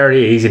 It's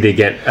very easy to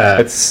get.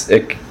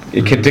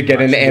 To get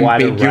an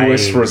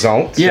ambiguous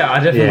result. Yeah, I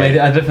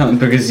definitely,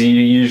 because you're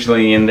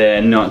usually in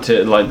there not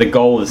to, like, the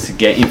goal is to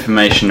get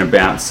information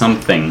about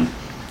something,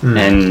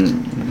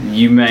 and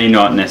you may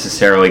not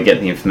necessarily get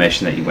the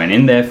information that you went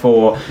in there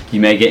for. You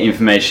may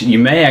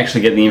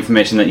actually get the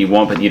information that you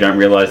want, but you don't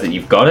realize that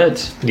you've got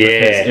it. Yeah.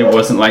 Because it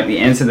wasn't like the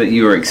answer that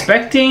you were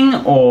expecting,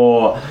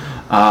 or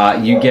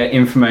you get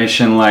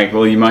information like,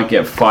 well, you might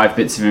get 5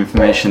 bits of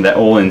information that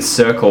all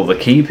encircle the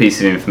key piece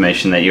of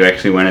information that you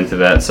actually went into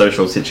that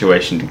social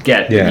situation to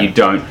get. Yeah. But you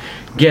don't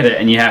get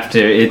it, and you have to.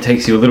 It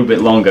takes you a little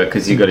bit longer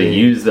because you've got to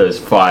use those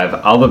 5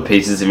 other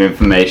pieces of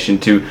information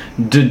to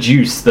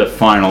deduce the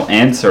final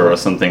answer or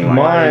something like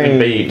that. Even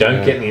be you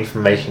don't get the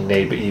information you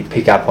need, but you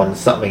pick up on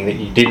something that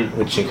you didn't,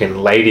 which you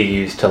can later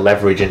use to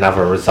leverage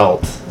another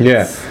result.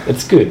 Yeah.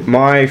 It's good.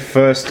 My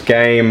first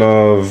game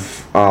of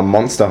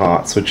Monster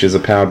Hearts, which is a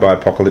Powered by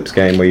Apocalypse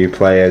game where you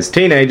play as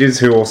teenagers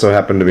who also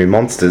happen to be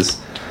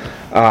monsters.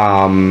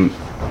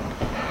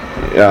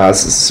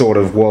 Sort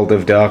of World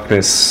of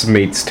Darkness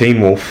meets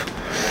Teen Wolf.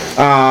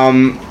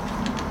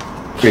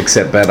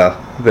 Except better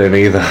than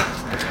either.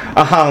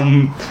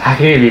 How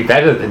can you be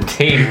better than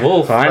Teen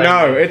Wolf? I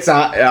know, it's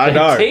I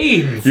know.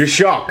 Teens. You're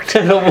shocked.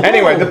 Whoa.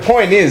 Anyway, the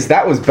point is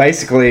that was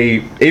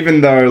basically, even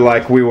though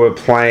like we were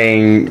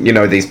playing,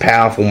 these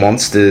powerful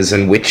monsters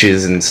and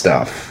witches and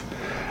stuff,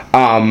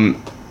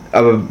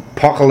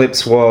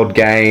 Apocalypse World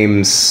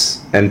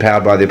games and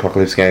Powered by the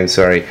Apocalypse games,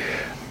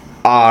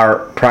 are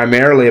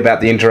primarily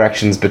about the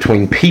interactions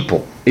between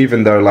people.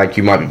 Even though like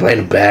you might be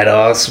playing a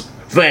badass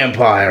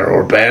vampire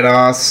or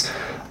badass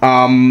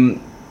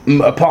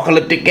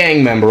apocalyptic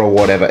gang member or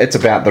whatever, it's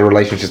about the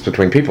relationships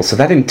between people. So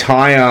that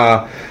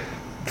entire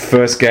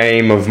first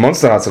game of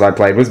Monster Hearts that I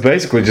played was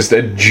basically just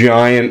a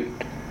giant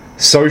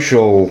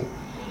social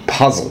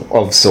puzzle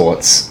of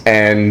sorts,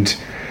 and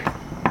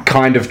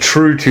kind of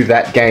true to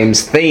that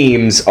game's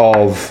themes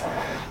of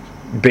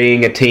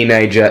being a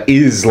teenager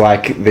is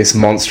like this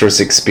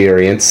monstrous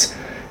experience.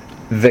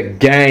 The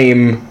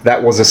game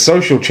that was a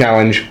social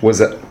challenge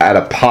was at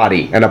a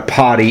party, and a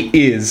party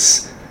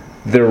is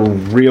the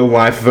real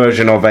life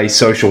version of a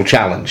social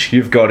challenge.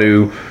 You've got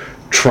to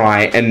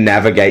try and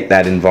navigate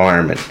that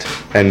environment.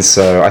 And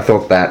so I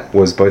thought that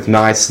was both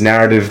nice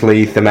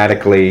narratively,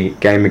 thematically,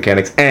 game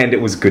mechanics, and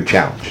it was a good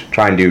challenge.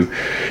 Trying to,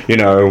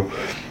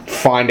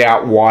 find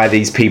out why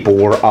these people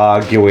were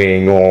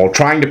arguing or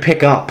trying to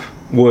pick up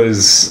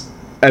was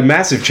a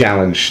massive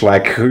challenge.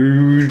 Like,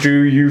 who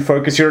do you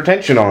focus your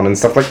attention on and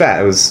stuff like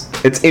that.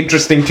 It's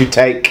interesting to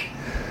take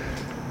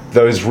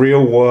those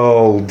real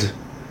world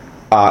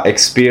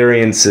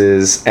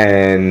experiences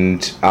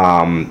and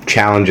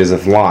challenges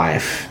of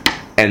life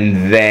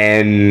and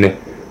then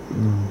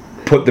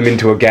put them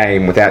into a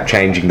game without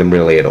changing them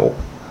really at all.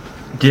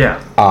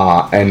 Yeah.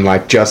 And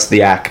like just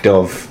the act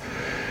of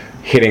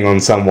hitting on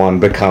someone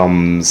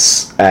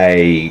becomes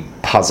a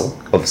puzzle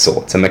of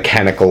sorts, a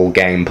mechanical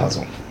game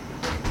puzzle.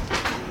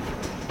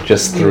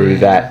 Just through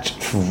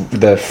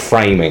the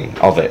framing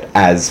of it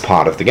as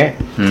part of the game.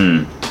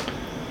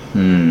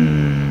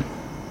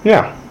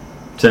 Yeah.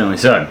 Certainly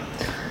so.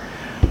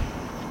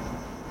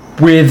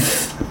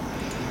 With...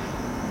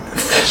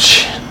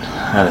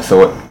 I had a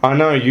thought. I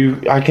know,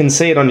 I can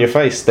see it on your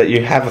face that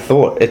you have a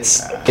thought.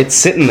 It's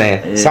sitting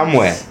there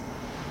somewhere.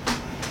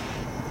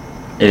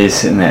 It is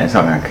sitting there. It's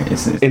not going to...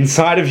 It's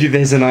Inside of you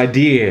there's an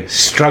idea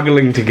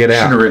struggling to get should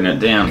have out. written it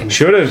down.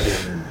 Should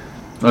have.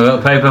 I got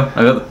the paper.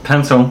 I got the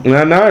pencil.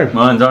 No, no.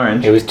 Mine's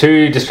orange. It was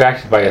too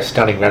distracted by your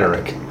stunning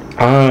rhetoric.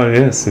 Oh,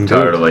 yes, indeed.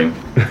 Totally.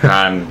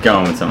 I'm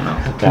going with something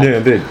else. Yeah,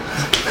 it did.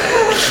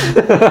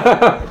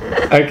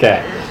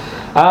 Okay.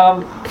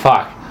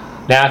 Fuck.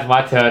 Now it's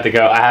my turn to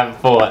go. I have a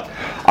thought.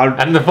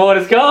 And the thought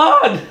is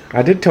gone!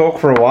 I did talk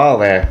for a while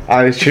there.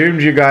 I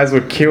assumed you guys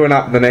were queuing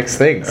up the next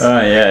things. Oh,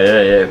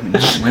 yeah.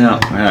 We're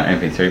not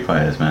MP3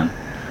 players, man.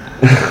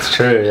 It's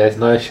true. There's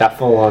no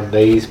shuffle on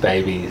these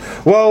babies.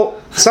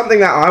 Well, something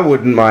that I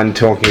wouldn't mind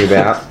talking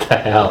about. What the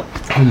hell?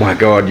 Oh my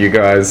god, you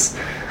guys.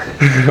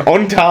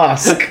 On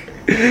task.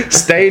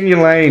 Stay in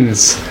your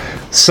lanes.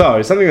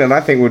 So, something that I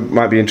think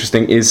might be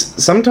interesting is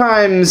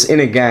sometimes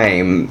in a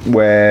game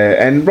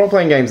and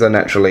role-playing games are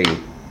naturally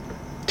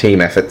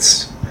team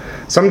efforts.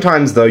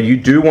 Sometimes, though, you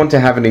do want to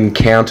have an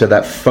encounter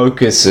that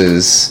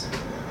focuses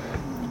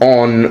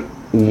on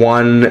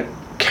one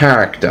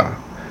character.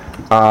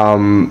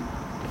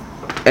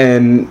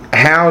 And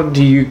how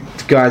do you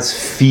guys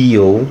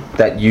feel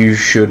that you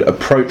should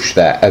approach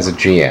that as a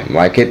GM?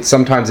 Like,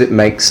 sometimes it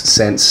makes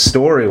sense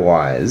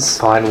story-wise.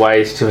 Find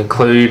ways to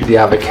include the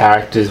other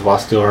characters while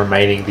still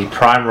remaining the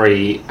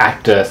primary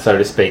actor, so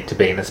to speak, to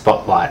be in the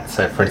spotlight.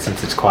 So, for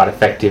instance, it's quite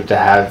effective to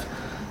have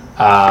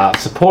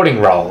supporting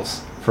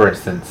roles, for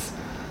instance.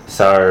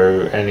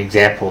 So, an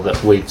example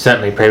that we've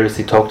certainly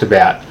previously talked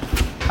about,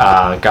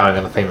 going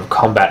on the theme of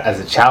combat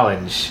as a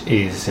challenge,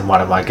 is in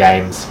one of my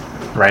games.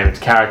 Raymond's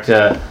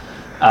character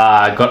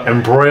got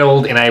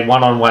embroiled in a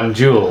one-on-one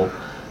duel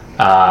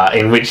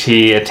in which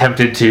he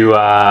attempted to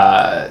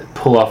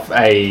pull off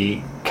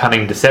a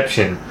cunning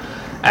deception,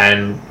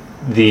 and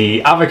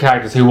the other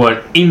characters who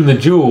weren't in the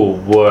duel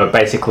were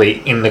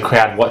basically in the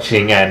crowd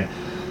watching and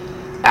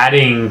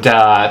adding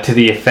to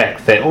the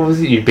effect that, what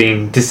was it, you'd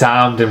been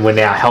disarmed and were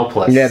now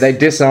helpless. Yeah, they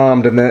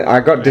disarmed, and then I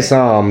got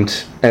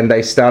disarmed, and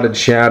they started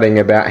shouting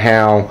about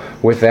how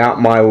without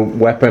my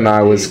weapon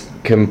I was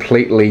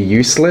completely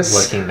useless.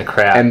 Working the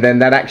crowd. And then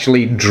that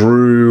actually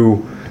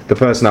drew the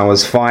person I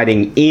was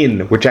fighting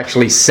in, which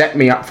actually set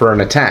me up for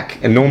an attack.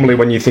 And normally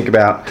when you think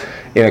about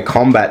in a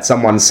combat,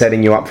 someone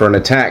setting you up for an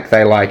attack,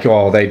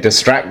 they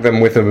distract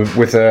them with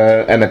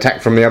an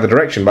attack from the other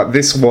direction. But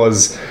this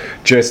was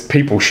just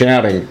people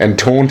shouting and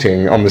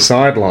taunting on the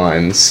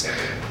sidelines,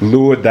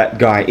 lured that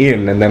guy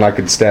in, and then I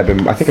could stab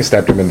him. I think I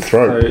stabbed him in the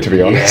throat, to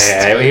be honest.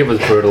 Yeah, he was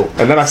brutal.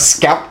 And then I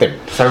scalped him.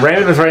 So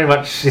Raymond was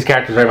his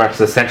character was very much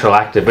the central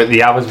actor, but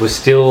the others were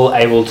still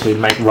able to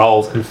make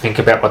rolls and think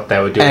about what they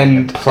were doing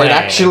And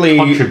plan,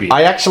 contribute.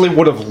 I actually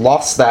would have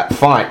lost that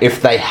fight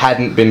if they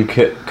hadn't been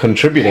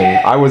contributing.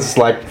 I was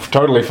like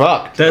totally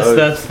fucked.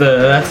 That's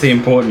the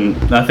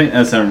important. I think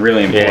that's a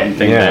really important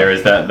thing. Yeah. There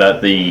is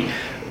that the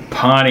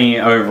party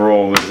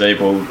overall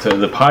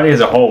the party as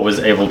a whole was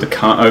able to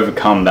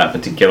overcome that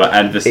particular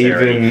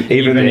adversary,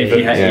 even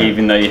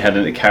though you had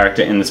a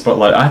character in the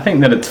spotlight. I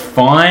think that it's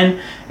fine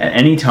at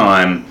any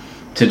time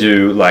to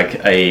do like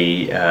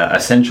a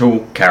central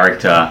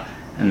character,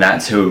 and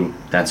that's who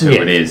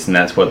it is, and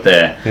that's what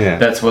they're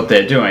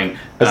doing.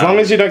 As long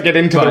as you don't get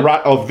into the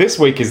rut of this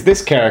week is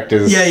this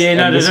character's.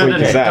 Don't do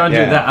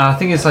that. I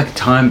think it's like a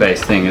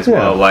time-based thing as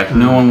well. Like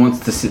no one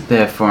wants to sit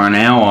there for an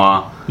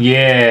hour.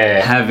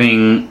 Yeah.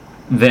 Having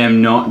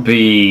them not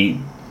be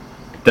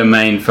the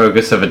main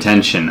focus of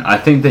attention. I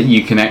think that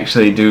you can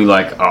actually do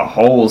like a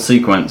whole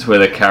sequence where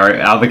the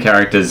other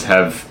characters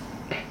have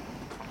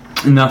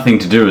nothing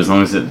to do as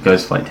long as it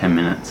goes for like 10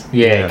 minutes.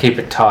 Yeah, keep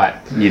it tight.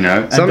 You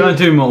know? And don't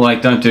do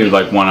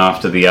one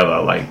after the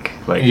other like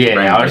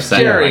now it's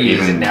Jerry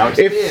and now it's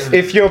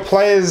if your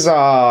players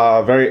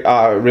are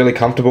really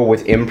comfortable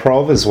with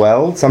improv as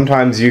well,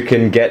 sometimes you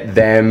can get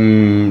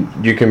them.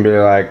 You can be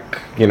like,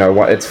 you know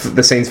what? It's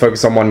the scene's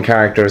focused on one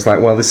character. It's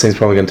like, well, this scene's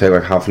probably going to take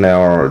like half an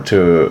hour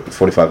to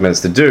 45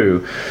 minutes to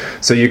do.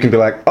 So you can be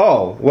like,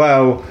 oh,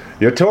 well,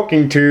 you're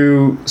talking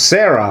to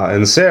Sarah,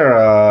 and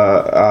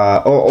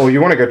Sarah, or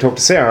you want to go talk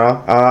to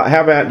Sarah.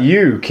 How about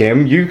you,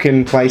 Kim? You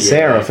can play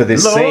Sarah for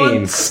this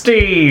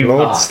scene.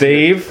 Lord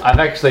Steve. I've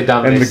actually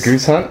done and this the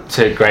Goose Hunt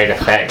to great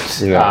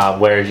effect. Yeah.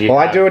 Whereas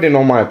I do it in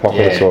all my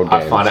Apocalypse World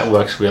games. I find it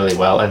works really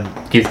well and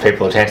gives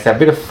people a chance to have a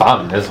bit of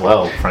fun as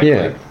well, frankly.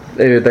 Yeah.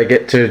 They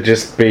get to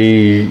just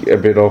be a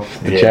bit off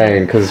the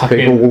chain because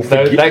people will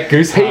forgive. That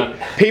Goose Hunt.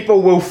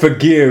 People will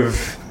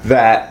forgive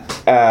that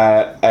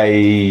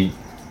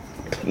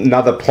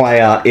another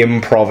player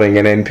improving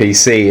an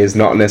NPC is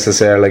not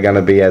necessarily going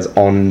to be as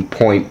on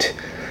point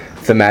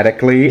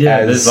thematically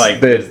as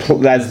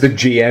the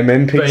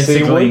GM NPC.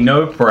 Basically,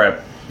 no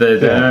prep. They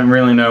don't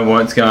really know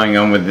what's going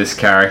on with this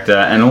character,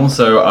 and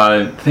also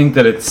I think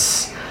that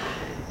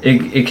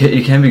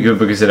it can be good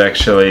because it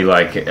actually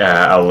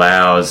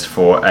allows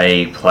for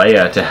a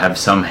player to have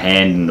some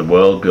hand in the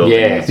world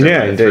building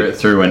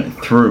through an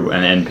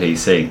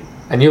NPC.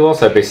 And you'll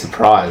also be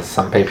surprised.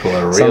 Some people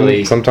are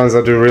really sometimes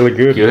they do really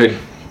good.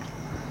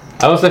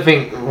 I also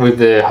think with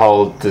the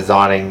whole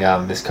designing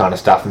this kind of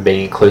stuff and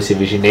being inclusive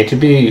is you need to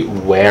be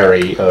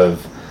wary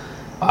of.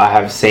 I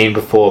have seen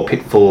before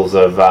pitfalls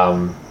of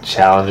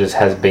challenges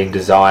has been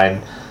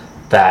designed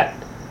that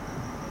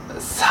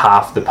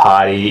half the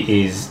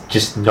party is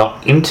just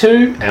not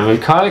into, and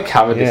we've kind of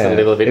covered this a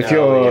little bit. If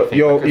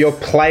your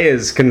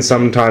players can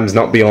sometimes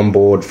not be on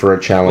board for a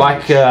challenge,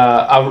 like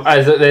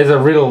there's a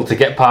riddle to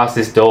get past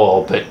this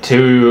door, but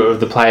two of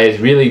the players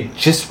really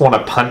just want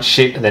to punch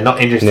shit, and they're not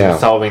interested in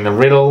solving the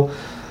riddle.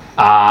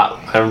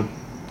 And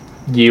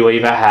you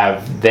either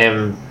have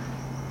them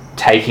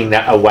taking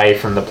that away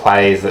from the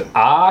players that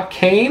are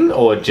keen,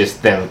 or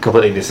just them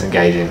completely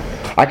disengaging.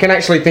 I can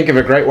actually think of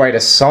a great way to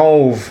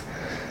solve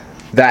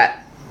that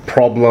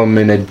problem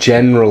in a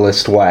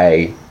generalist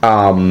way.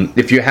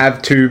 If you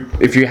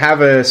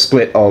have a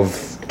split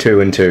of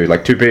 2 and 2,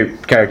 like two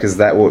players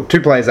that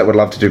would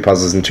love to do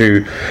puzzles and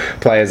 2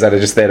 players that are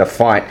just there to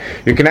fight,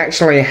 you can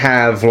actually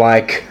have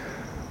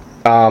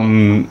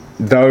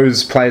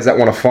those players that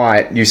want to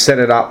fight, you set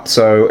it up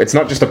so it's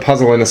not just a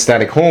puzzle in a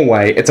static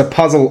hallway, it's a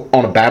puzzle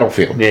on a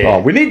battlefield.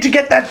 We need to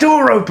get that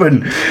door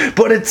open,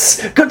 but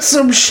it's got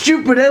some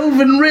stupid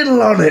elven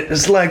riddle on it.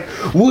 It's like,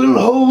 we'll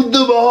hold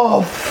them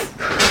off.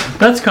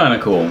 That's kind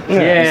of cool.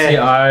 Yeah. See,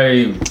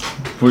 I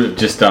would have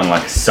just done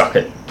like a suck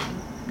it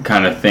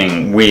kind of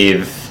thing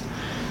with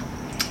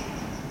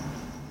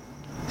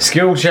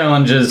skill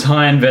challenges,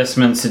 high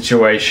investment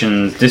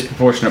situations,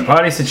 disproportionate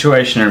party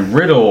situation, and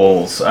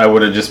riddles. I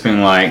would have just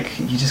been like,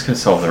 you just gotta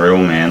solve the riddle,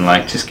 man.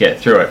 Like, just get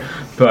through it.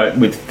 But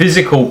with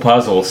physical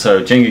puzzles,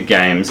 so Jenga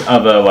games,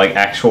 other like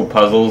actual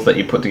puzzles that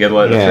you put together,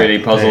 like the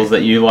 3D puzzles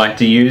that you like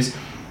to use,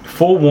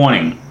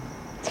 forewarning.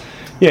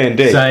 Yeah,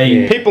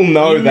 indeed. People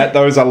know that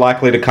those are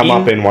likely to come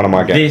up in one of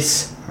my games.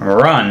 This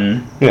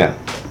run,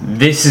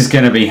 this is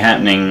going to be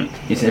happening.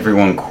 Is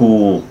everyone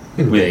cool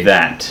with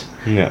that?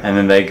 Yeah. And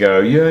then they go,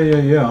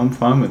 yeah, I'm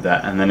fine with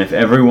that. And then if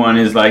everyone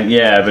is like,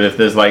 but if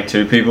there's like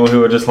 2 people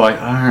who are just like,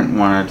 I don't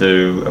want to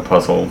do a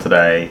puzzle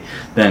today,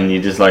 then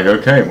you're just like,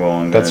 okay,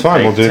 well, that's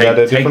fine. We'll do that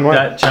a different way.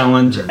 Take that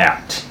challenge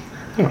out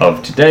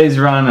of today's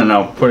run, and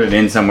I'll put it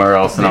in somewhere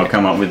else, and I'll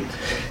come up with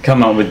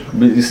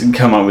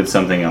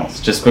something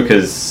else. Just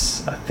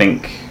because I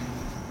think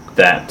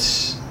that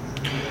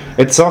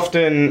It's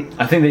often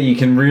I think that you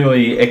can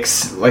really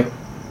You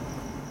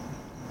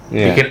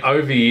can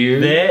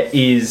overuse. there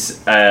is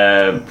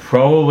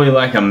probably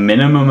like a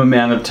minimum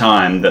amount of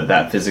time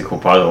that physical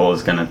puzzle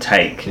is going to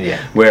take. Yeah.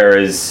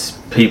 Whereas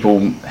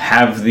people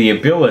have the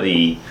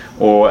ability,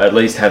 or at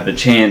least have the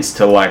chance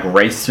to like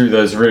race through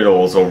those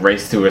riddles or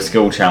race through a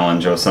skill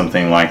challenge or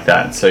something like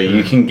that. So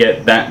you can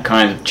get that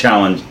kind of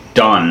challenge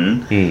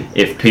done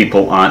if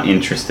people aren't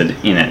interested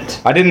in it.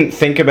 I didn't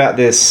think about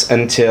this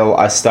until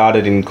I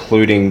started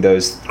including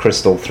those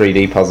crystal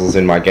 3D puzzles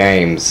in my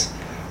games.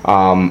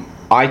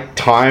 I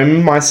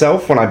time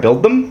myself when I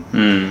build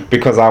them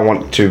because I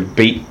want to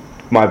beat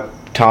my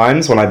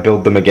times when I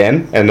build them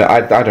again, and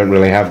I don't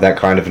really have that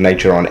kind of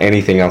nature on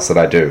anything else that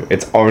I do.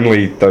 It's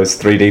only those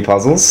 3D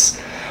puzzles.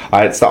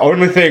 It's the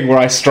only thing where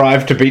I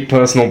strive to beat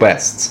personal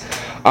bests.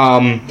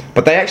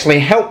 But they actually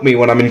help me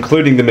when I'm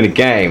including them in a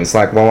game. It's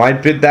like, well, I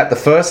did that the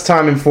first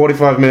time in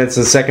 45 minutes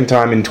and the second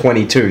time in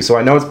 22, so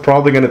I know it's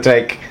probably going to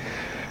take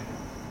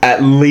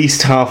at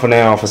least half an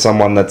hour for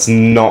someone that's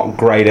not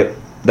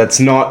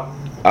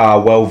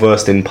well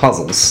versed in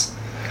puzzles.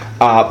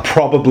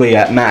 Probably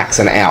at max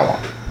an hour.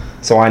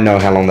 So I know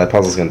how long that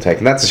puzzle's going to take,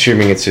 and that's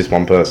assuming it's just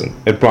one person.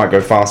 It might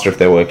go faster if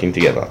they're working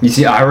together. You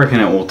see, I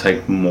reckon it will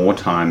take more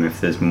time if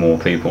there's more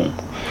people.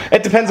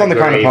 It depends on the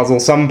kind of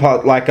puzzle. Some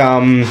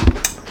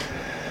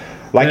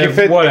if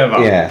it whatever.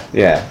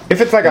 Yeah.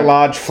 If it's like a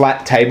large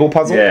flat table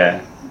puzzle,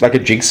 like a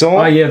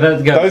jigsaw. Oh yeah,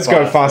 those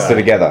go faster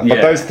together.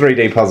 But those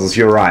 3D puzzles,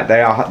 you're right. They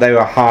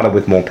are harder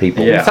with more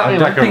people. Yeah, I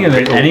don't think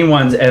that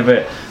anyone's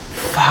ever.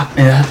 Fuck.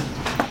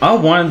 I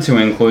wanted to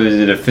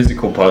include a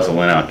physical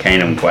puzzle in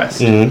Arcanum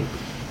Quest.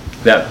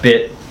 That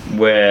bit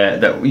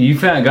that you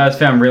guys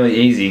found really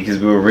easy because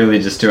we were really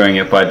just doing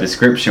it by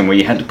description, where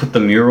you had to put the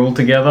mural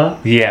together.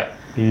 Yeah.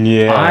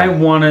 I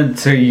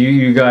wanted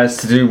you guys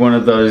to do one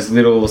of those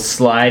little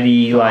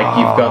slidey, like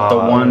you've got the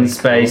one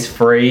space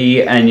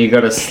free and you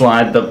got to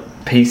slide the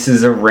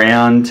pieces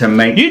around to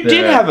make. You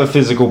did have a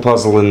physical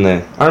puzzle in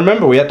there. I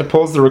remember we had to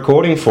pause the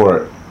recording for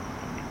it.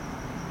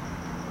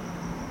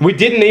 We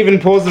didn't even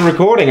pause the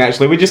recording.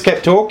 Actually, we just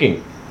kept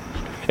talking.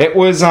 It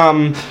was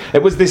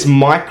this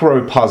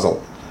micro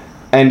puzzle,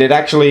 and it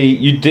actually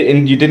you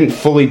didn't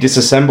fully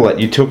disassemble it.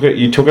 You took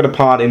it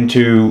apart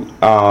into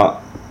a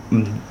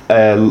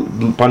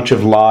bunch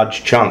of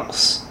large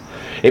chunks.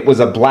 It was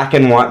a black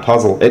and white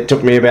puzzle. It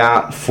took me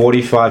about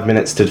 45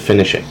 minutes to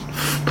finish it.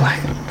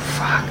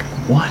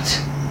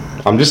 What?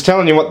 I'm just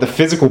telling you what the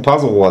physical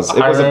puzzle was. It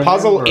was a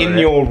puzzle in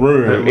your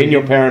room, in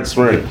your parents'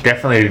 room.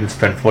 Definitely didn't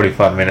spend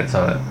 45 minutes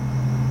on it.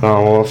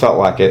 Oh, well, it felt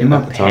like it.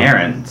 My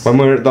parents. When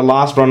the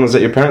last run was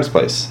at your parents'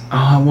 place.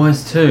 Oh, it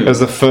was too. It was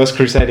the first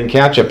Crusading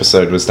Couch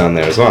episode was done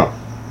there as well.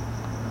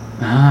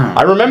 Ah.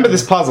 I remember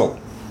this puzzle.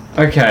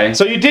 Okay.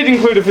 So you did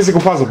include a physical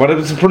puzzle, but it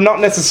was not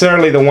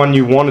necessarily the one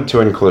you wanted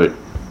to include.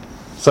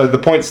 So the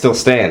point still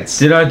stands.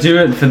 Did I do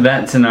it for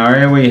that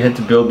scenario where you had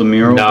to build the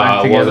mural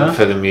back together? No, it wasn't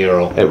for the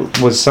mural. It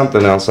was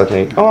something else, I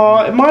think.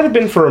 Oh, it might have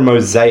been for a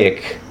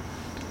mosaic.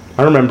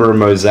 I remember a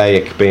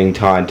mosaic being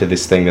tied to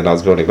this thing that I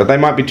was building, but they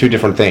might be two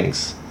different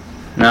things.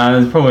 No,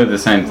 it's probably the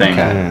same thing.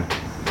 Okay. Yeah.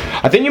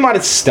 I think you might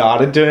have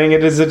started doing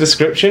it as a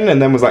description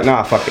and then was like,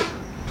 nah, fuck it.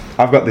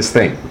 I've got this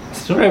thing.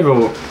 Still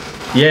remember.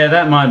 Yeah,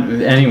 that might.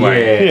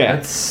 Anyway, Yeah.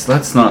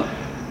 Let's not.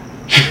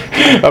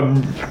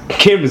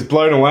 Kim is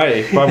blown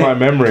away by my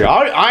memory.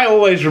 I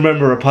always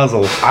remember a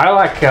puzzle. I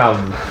like.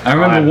 I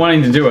remember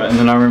wanting to do it, and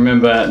then I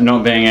remember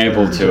not being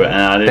able to, and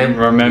I didn't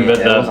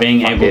remember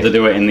being able to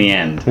do it in the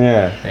end.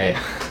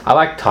 Yeah. I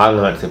like time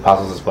limits in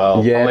puzzles as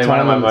well. Yeah, probably time one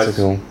of my limits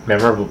are most cool.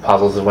 memorable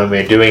puzzles is when we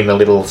were doing the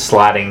little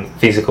sliding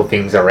physical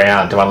things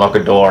around to unlock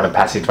a door on a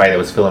passageway that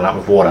was filling up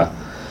with water.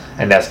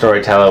 And our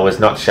storyteller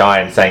was not shy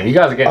and saying, "You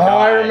guys are getting." Oh,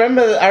 I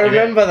remember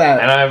that.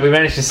 And we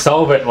managed to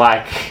solve it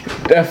like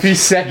a few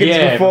seconds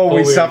before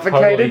we suffocated.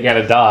 Probably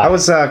gonna die. That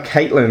was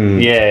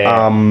Caitlin. Yeah.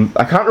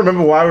 I can't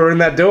remember why we were in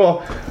that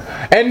door.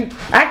 And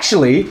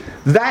actually,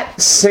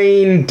 that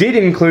scene did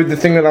include the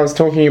thing that I was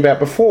talking about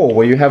before,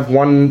 where you have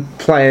some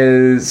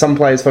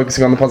players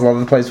focusing on the puzzle,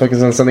 other players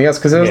focusing on something else,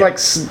 because there was like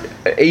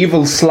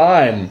evil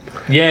slime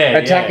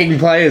attacking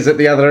players at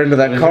the other end of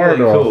that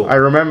corridor. Really cool. I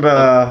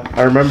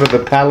remember the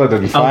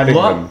paladin fighting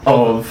them. A lot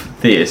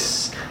of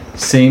this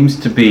seems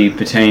to be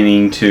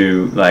pertaining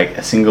to like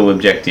a single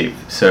objective.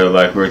 So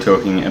like we were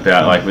talking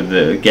about like with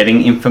the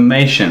getting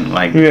information,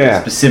 like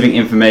specific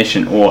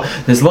information, or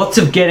there's lots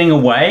of getting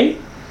away.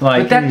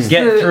 Like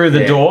get through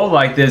the door.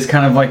 Like there's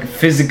kind of like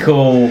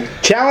physical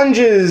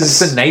challenges.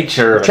 That's the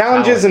nature of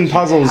challenges and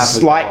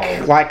puzzles,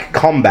 like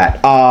combat,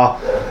 are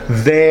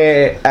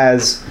there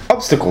as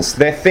obstacles.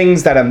 They're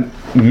things that are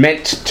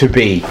meant to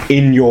be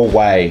in your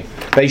way.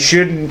 They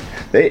shouldn't.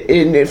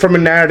 From a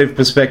narrative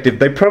perspective,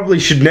 they probably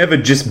should never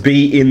just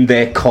be in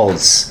their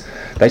cause.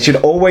 They should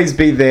always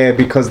be there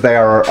because they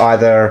are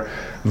either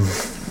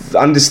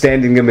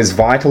understanding them is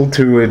vital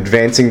to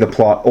advancing the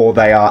plot, or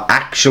they are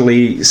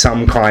actually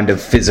some kind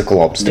of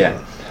physical obstacle. Yeah.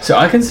 So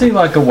I can see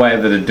like a way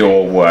that a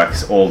door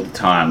works all the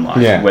time,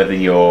 like whether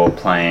you're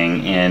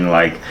playing in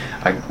like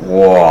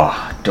whoa,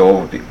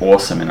 door would be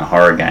awesome in a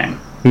horror game.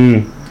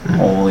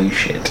 Holy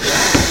shit.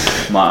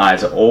 My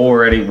eyes are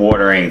already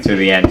watering through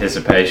the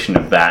anticipation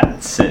of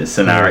that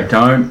scenario.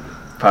 Don't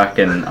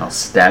fucking... I'll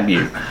stab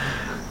you.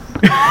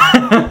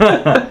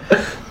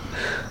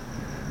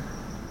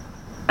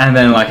 And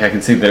then, like, I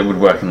can see that it would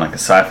work in, like, a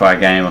sci-fi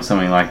game or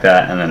something like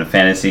that, and then a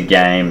fantasy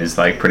game is,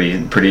 like,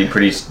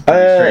 pretty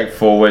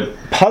straightforward.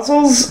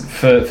 Puzzles?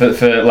 For,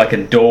 like,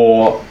 a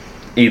door,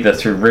 either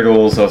through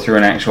riddles or through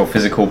an actual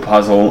physical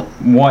puzzle,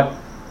 what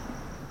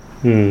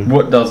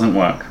doesn't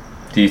work,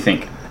 do you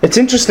think? It's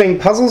interesting.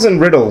 Puzzles and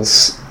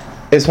riddles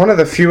is one of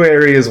the few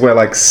areas where,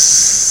 like...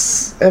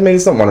 I mean,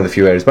 it's not one of the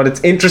few areas, but it's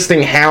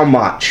interesting how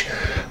much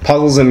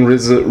puzzles and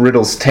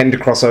riddles tend to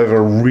cross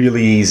over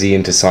really easy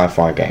into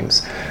sci-fi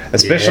games.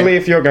 Especially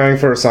if you're going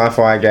for a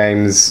sci-fi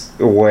games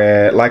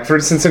where, like, for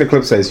instance, in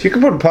Eclipse Phase, you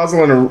can put a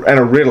puzzle and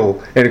a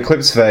riddle in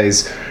Eclipse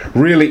Phase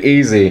really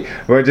easy.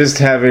 We're just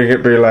having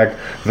it be like,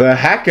 the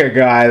hacker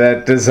guy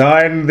that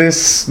designed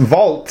this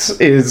vault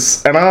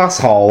is an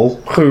asshole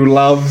who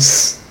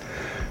loves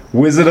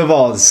Wizard of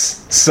Oz.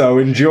 So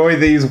enjoy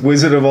these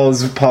Wizard of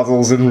Oz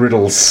puzzles and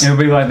riddles. It'll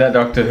be like that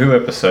Doctor Who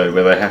episode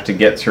where they have to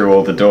get through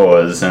all the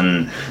doors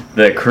and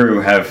the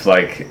crew have,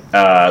 like,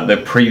 the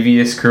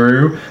previous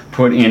crew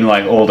put in,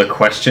 like, all the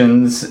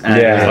questions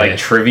and it was, like,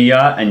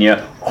 trivia and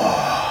you're...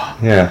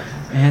 Yeah.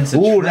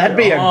 Ooh, that'd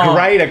be a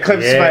great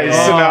Eclipse Phase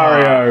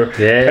scenario.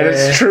 Yeah. And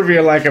it's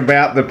trivia, like,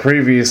 about the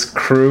previous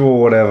crew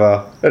or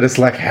whatever. And it's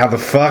like, how the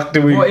fuck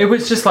do we... Well, it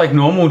was just like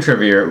normal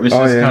trivia. It was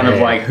just kind of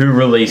like who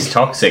released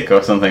Toxic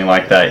or something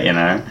like that, you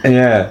know?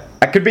 Yeah.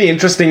 It could be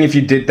interesting if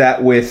you did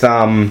that with...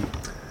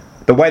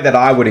 the way that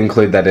I would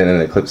include that in an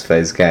Eclipse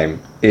Phase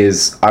game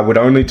is I would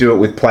only do it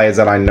with players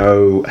that I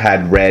know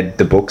had read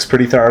the books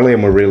pretty thoroughly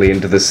and were really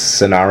into the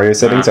scenario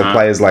setting. So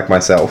players like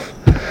myself.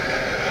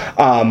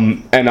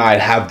 And I'd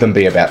have them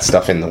be about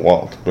stuff in the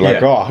world. Be like,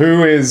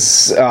 who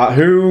is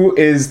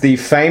the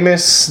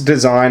famous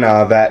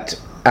designer that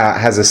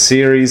has a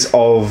series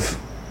of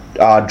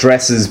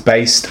dresses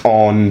based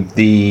on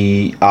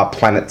the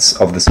planets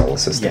of the solar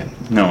system?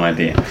 Yeah, no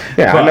idea.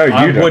 Yeah, but I know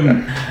you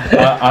don't.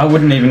 I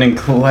wouldn't even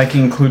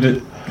include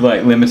it,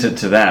 like, limit it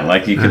to that.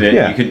 Like, you could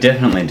you could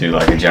definitely do,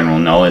 like, a general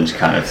knowledge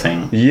kind of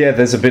thing. Yeah,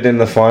 there's a bit in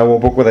the Firewall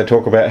book where they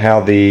talk about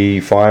how the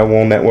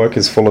Firewall network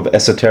is full of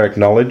esoteric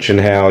knowledge and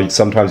how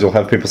sometimes you'll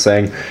have people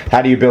saying,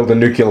 how do you build a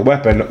nuclear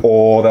weapon?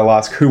 Or they'll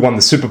ask, who won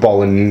the Super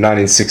Bowl in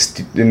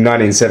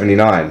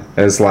 1979?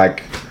 And it's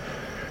like,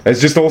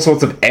 there's just all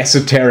sorts of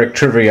esoteric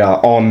trivia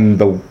on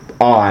the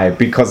eye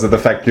because of the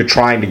fact you're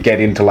trying to get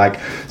into, like,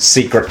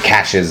 secret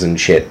caches and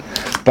shit.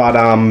 But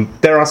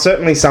there are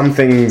certainly some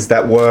things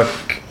that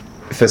work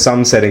for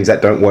some settings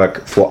that don't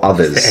work for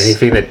others. Is there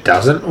anything that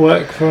doesn't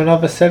work for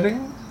another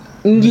setting?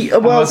 Yeah,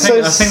 well, I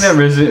think that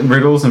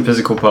riddles and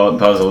physical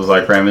puzzles,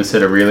 like Raymond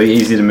said, are really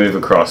easy to move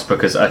across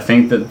because I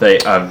think that they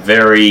are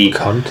very...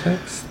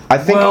 Context? I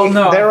think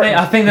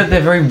I think that they're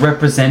very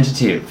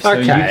representative. So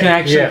you can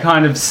actually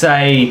kind of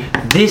say,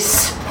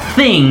 this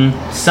thing,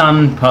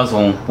 sun,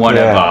 puzzle,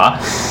 whatever,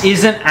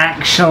 isn't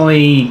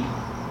actually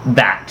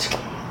that.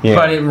 Yeah.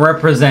 But it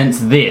represents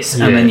this,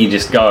 and then you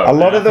just go. A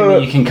lot of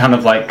you can kind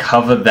of, like,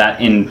 cover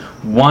that in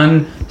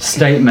one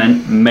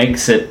statement,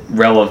 makes it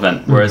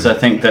relevant. Whereas I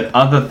think that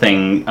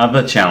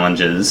other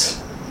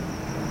challenges,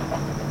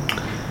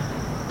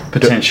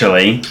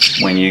 potentially,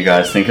 when you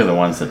guys think of the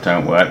ones that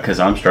don't work,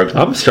 because I'm struggling.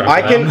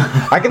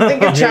 I can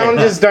think of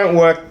challenges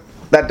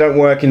that don't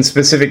work in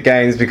specific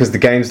games because the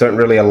games don't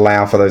really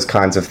allow for those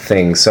kinds of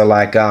things. So,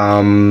 like,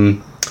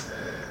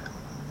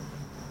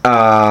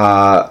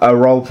 a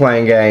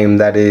role-playing game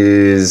that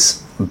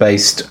is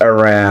based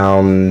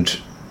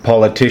around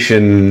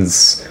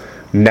politicians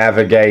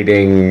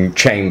navigating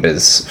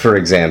chambers, for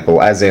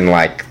example, as in,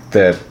 like,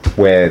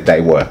 where they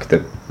work.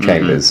 The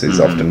chambers is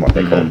often what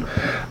they call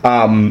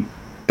them.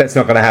 That's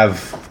not going to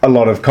have a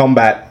lot of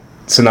combat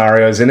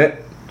scenarios in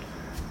it,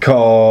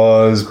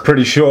 because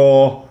pretty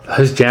sure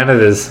that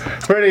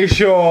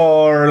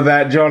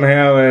John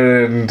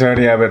Howard and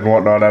Tony Abbott and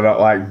whatnot are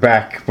not, like,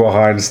 back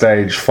behind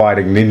stage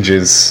fighting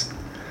ninjas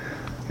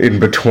in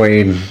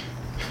between.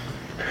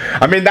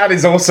 I mean, that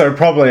is also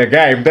probably a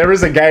game. There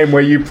is a game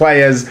where you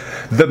play as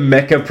the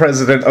Mecha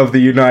President of the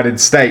United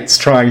States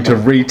trying to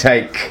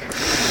retake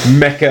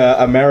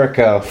Mecha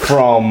America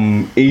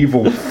from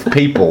evil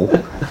people.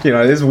 You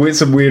know, there's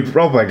some weird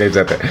role-playing games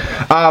out there.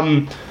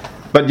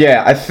 But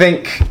yeah, I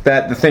think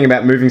that the thing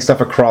about moving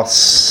stuff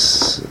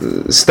across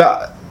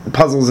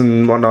puzzles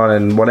and whatnot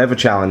and whatever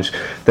challenge,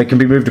 they can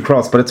be moved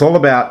across, but it's all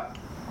about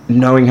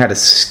knowing how to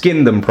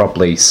skin them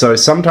properly. So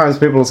sometimes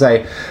people will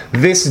say,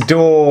 this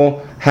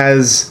door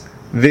has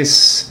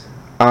this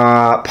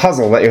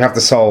puzzle that you have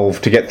to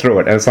solve to get through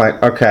it. And it's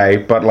like, okay,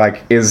 but,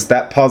 like, is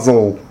that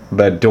puzzle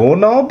the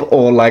doorknob?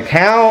 Or, like,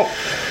 how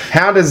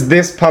does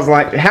this puzzle,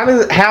 like, how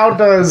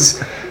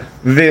does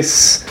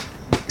this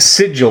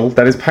sigil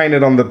that is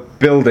painted on the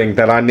building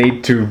that I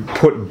need to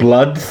put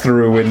blood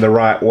through in the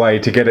right way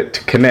to get it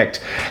to connect,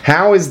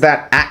 how is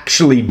that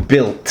actually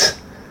built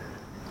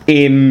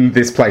in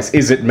this place?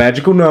 Is it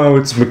magical? No,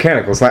 it's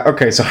mechanical. It's like,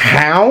 okay, so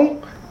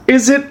how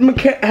Is it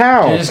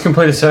how? You just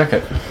complete a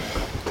circuit.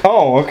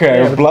 Oh, okay.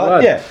 Yeah, with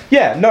blood. blood.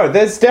 Yeah. No,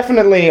 there's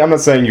definitely. I'm not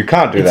saying you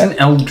can't do It's that. an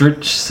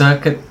eldritch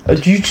circuit.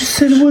 You just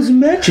said it was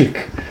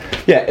magic.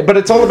 Yeah, but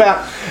it's all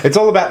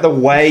about the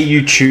way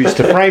you choose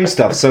to frame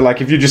stuff. So,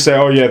 like, if you just say,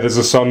 "Oh yeah, there's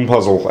a sun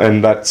puzzle,"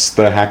 and that's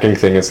the hacking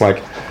thing. It's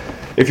like,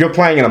 if you're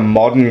playing in a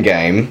modern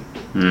game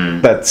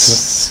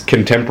that's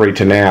contemporary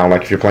to now,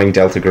 like if you're playing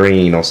Delta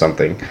Green or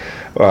something,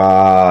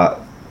 or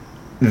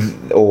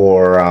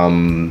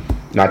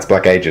Knights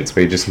Black Agents,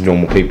 where you're just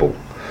normal people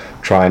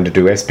trying to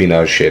do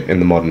espionage shit in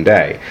the modern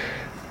day.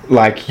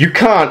 Like, you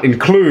can't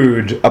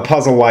include a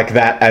puzzle like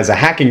that as a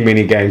hacking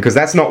minigame, because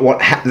that's not what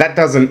that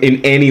doesn't in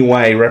any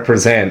way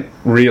represent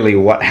really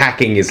what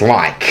hacking is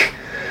like.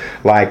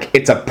 Like,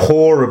 it's a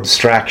poor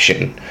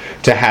abstraction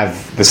to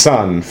have the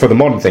sun for the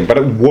modern thing, but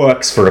it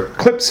works for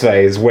Eclipse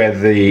Phase, where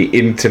the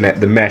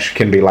internet, the mesh,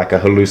 can be like a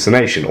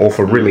hallucination, or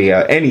for really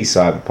any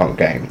cyberpunk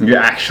game. You're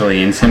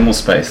actually in symbol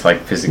space,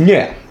 like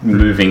physically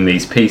moving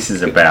these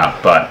pieces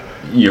about, but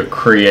you're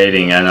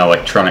creating an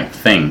electronic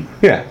thing.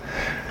 Yeah.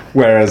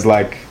 Whereas,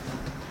 like,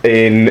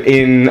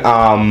 in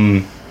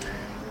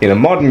a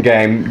modern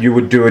game, you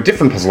would do a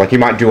different puzzle. Like, you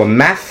might do a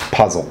math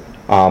puzzle,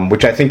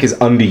 which I think is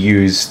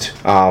underused.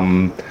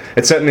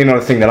 It's certainly not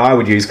a thing that I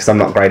would use because I'm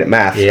not great at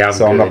math.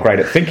 I'm not great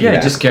at thinking. Yeah,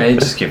 math. just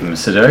give them a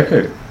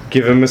Sudoku.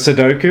 Give him a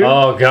Sudoku.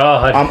 Oh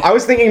god. I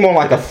was thinking more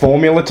like a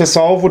formula to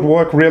solve would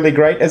work really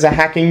great as a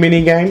hacking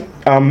minigame.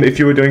 If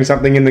you were doing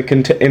something in a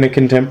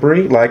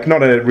contemporary, like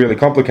not a really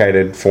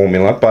complicated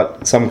formula,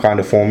 but some kind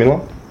of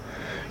formula.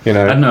 You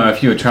know. I don't know,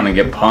 if you were trying to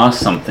get past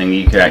something,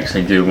 you could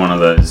actually do one of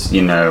those,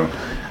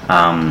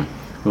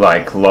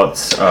 like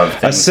lots of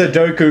things. A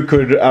Sudoku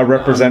could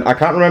represent. I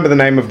can't remember the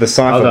name of the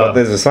cipher, but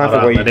there's a cipher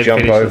where you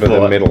jump over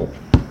the middle.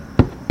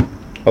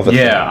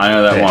 Yeah, I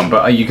know that one,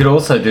 but you could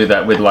also do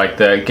that with like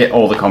get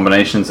all the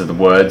combinations of the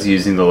words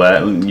using the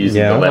letter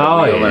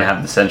wheel and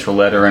have the central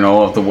letter in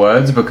all of the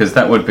words, because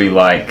that would be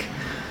like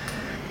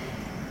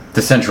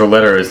the central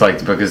letter is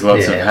like, because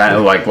lots of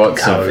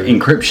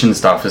encryption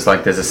stuff is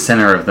like there's a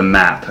center of the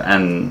map,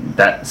 and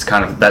that's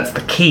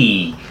the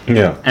key.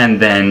 Yeah. And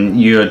then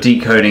you're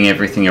decoding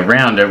everything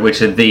around it,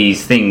 which are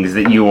these things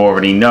that you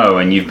already know,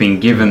 and you've been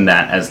given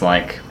that as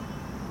like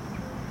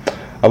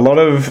a lot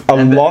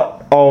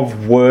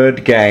of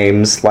word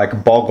games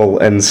like Boggle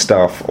and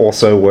stuff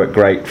also work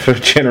great for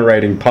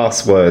generating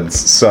passwords,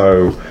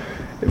 so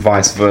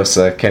vice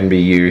versa can be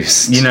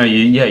used. You're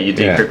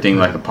decrypting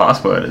like a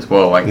password as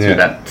well, like through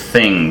that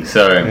thing.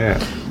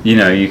 So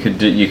you could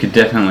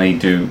definitely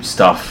do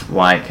stuff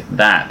like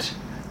that,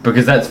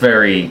 because that's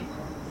very.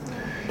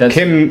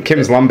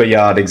 Kim's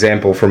lumberyard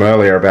example from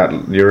earlier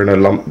about you're in a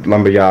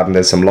lumberyard and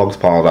there's some logs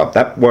piled up.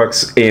 That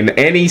works in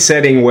any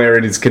setting where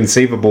it is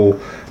conceivable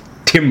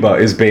timber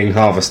is being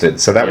harvested.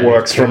 So that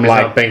works from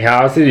like not being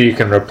harvested. You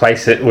can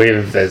replace it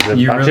with there's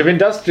a bunch of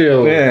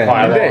industrial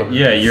pylons.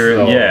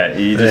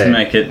 You just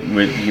make it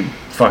with you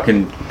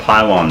fucking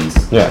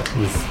pylons. Yeah,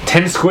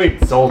 10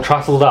 squids all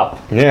trussed up.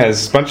 Yeah,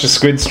 there's a bunch of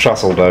squids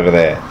trussed over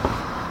there.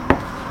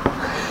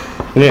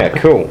 Yeah,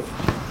 cool.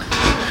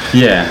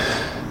 Yeah.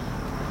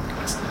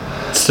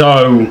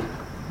 So,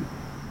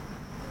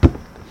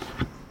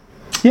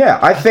 yeah,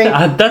 I think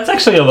that's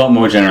actually a lot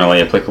more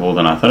generally applicable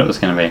than I thought it was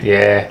going to be.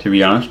 Yeah, to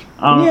be honest. Indeed.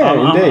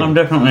 I'm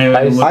definitely.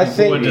 I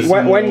think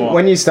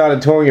when you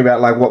started talking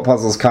about like what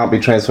puzzles can't be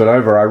transferred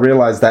over, I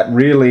realized that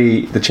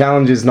really the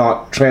challenge is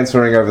not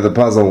transferring over the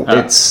puzzle.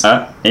 It's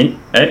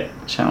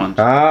challenge.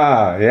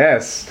 Ah,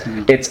 yes.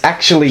 It's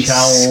actually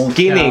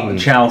skinning.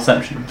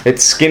 Chalception.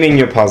 It's skinning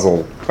your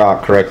puzzle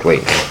correctly.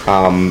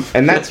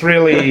 And that's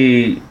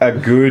really a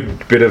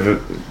good bit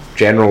of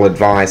general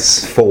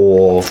advice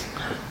for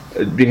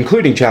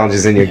including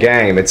challenges in your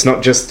game. It's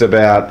not just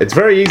about... It's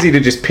very easy to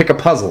just pick a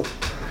puzzle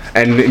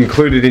and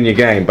include it in your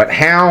game, but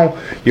how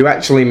you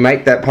actually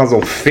make that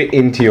puzzle fit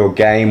into your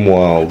game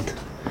world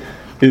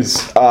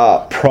is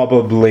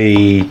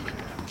probably...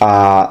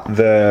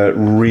 the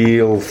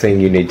real thing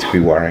you need to be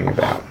worrying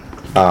about.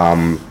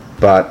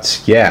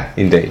 But yeah,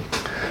 indeed.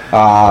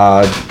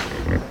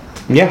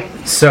 Yeah.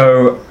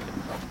 So,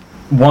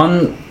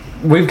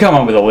 we've come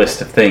up with a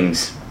list of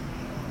things,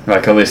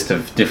 like a list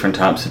of different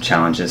types of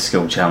challenges,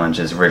 skill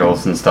challenges,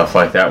 riddles and stuff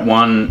like that.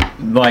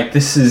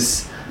 This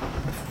is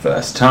the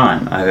first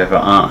time I've ever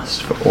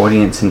asked for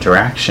audience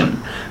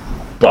interaction,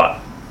 but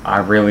I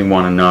really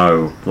want to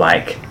know,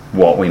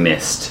 what we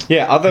missed.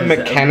 Yeah, other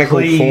mechanical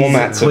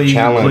formats of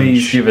challenge.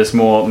 Please give us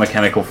more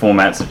mechanical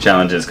formats of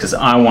challenges, because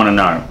I want to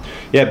know.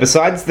 Yeah,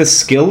 besides the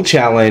skill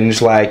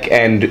challenge,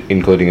 and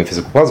including a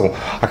physical puzzle,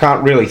 I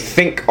can't really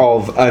think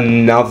of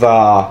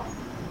another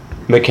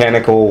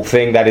mechanical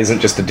thing that isn't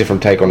just a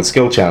different take on a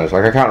skill challenge.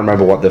 I can't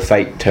remember what the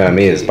Fate term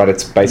is, but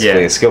it's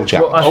basically a skill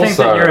challenge. Well, I think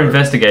that your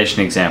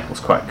investigation example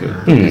is quite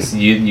good, because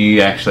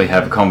you actually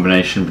have a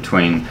combination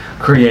between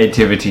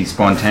creativity,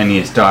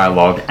 spontaneous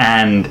dialogue,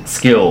 and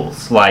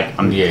skills.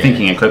 I'm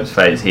thinking Eclipse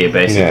Phase here,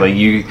 basically.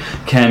 You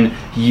can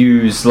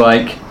use,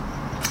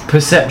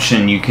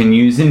 perception, you can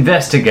use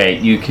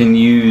investigate, you can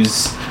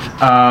use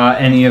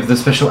any of the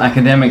special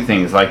academic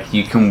things. Like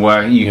you can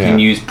can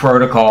use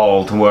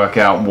protocol to work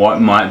out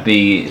what might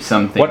be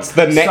something. What's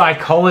the next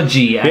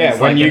psychology as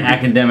like an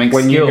academic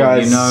when skill? You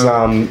guys,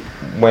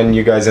 when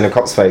you guys in a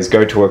cops phase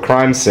go to a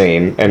crime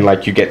scene and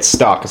like you get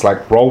stuck, it's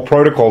like roll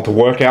protocol to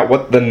work out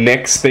what the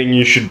next thing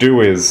you should do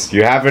is.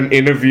 You haven't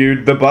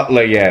interviewed the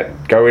butler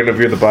yet. Go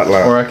interview the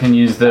butler. Or I can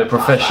use the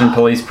profession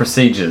police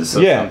procedures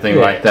or something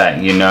like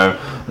that. You know,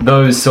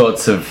 those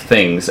sorts of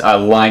things. I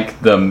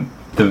like the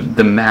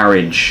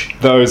marriage.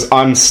 Those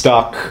I'm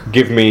stuck,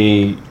 give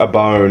me a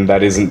bone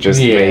that isn't just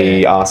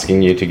me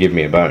asking you to give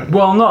me a bone.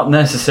 Well, not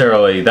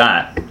necessarily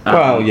that.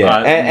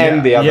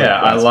 And the other.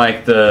 I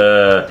like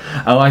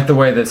the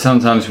way that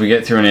sometimes we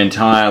get through an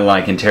entire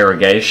like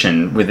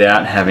interrogation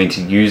without having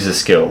to use a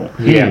skill.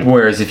 Yeah.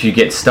 Whereas if you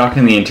get stuck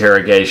in the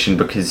interrogation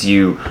because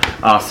you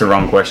asked the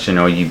wrong question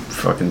or you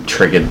fucking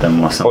triggered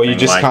them or something, or you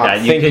just like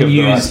can't that, think of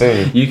the right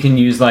thing. You can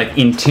use like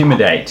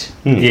intimidate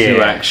to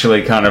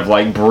actually kind of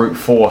like brute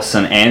force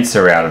an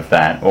answer out of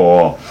that.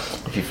 Or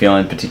if you're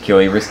feeling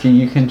particularly risky,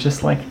 you can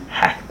just like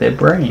hack their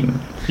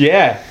brain.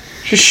 Yeah.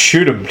 Just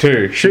shoot them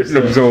too. Shooting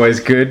them's always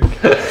good.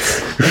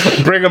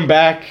 Bring them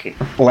back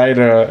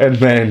later and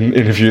then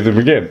interview them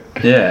again.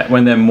 Yeah,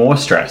 when they're more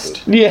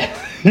stressed. Yeah,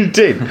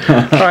 indeed.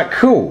 Alright,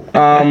 cool.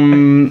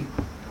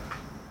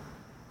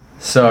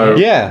 So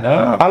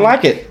I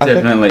like it.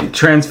 Definitely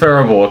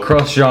transferable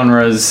across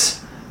genres.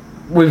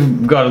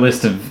 We've got a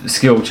list of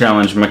skill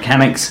challenge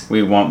mechanics.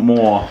 We want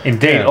more.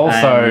 Indeed. Yeah.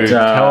 Also, And,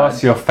 tell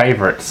us your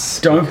favourites.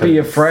 Don't be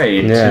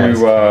afraid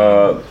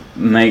to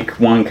make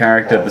one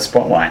character the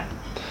spotlight.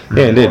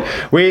 Yeah, indeed.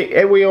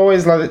 We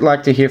always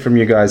like to hear from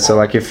you guys. So,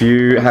 like, if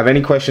you have any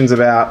questions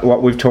about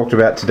what we've talked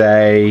about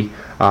today,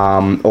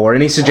 or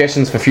any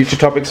suggestions for future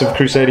topics of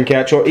Crusading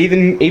Couch, or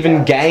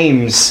even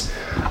games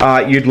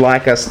you'd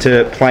like us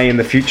to play in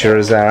the future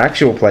as our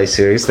actual play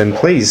series, then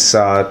please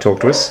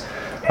talk to us.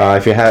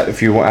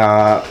 If you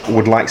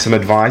would like some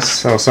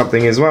advice or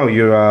something as well,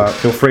 you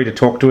feel free to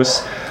talk to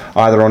us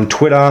either on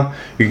Twitter.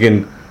 You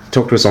can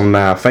talk to us on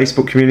our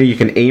Facebook community. You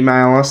can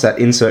email us at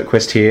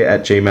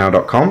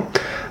insertquesthere@gmail.com.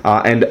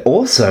 And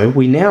also,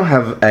 we now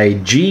have a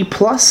G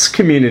Plus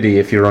community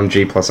if you're on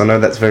G Plus. I know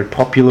that's very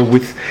popular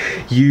with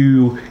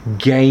you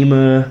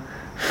gamer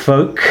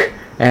folk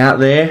out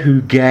there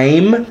who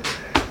game.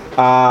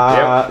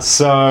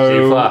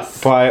 So,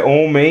 by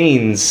all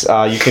means,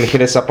 you can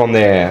hit us up on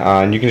there.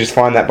 And you can just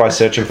find that by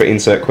searching for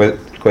Insert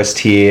Quest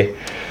here.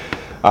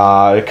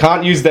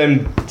 Can't use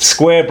them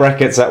square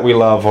brackets that we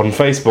love on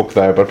Facebook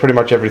though, but pretty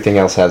much everything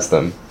else has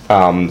them.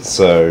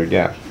 So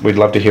yeah, we'd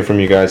love to hear from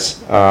you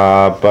guys.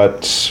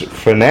 But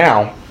for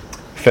now,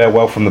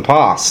 farewell from the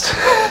past.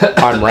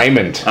 I'm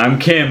Raymond. I'm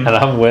Kim. And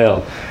I'm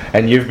Will.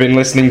 And you've been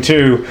listening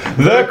to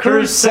The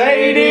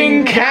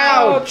Crusading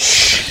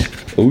Couch.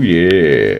 Oh yeah.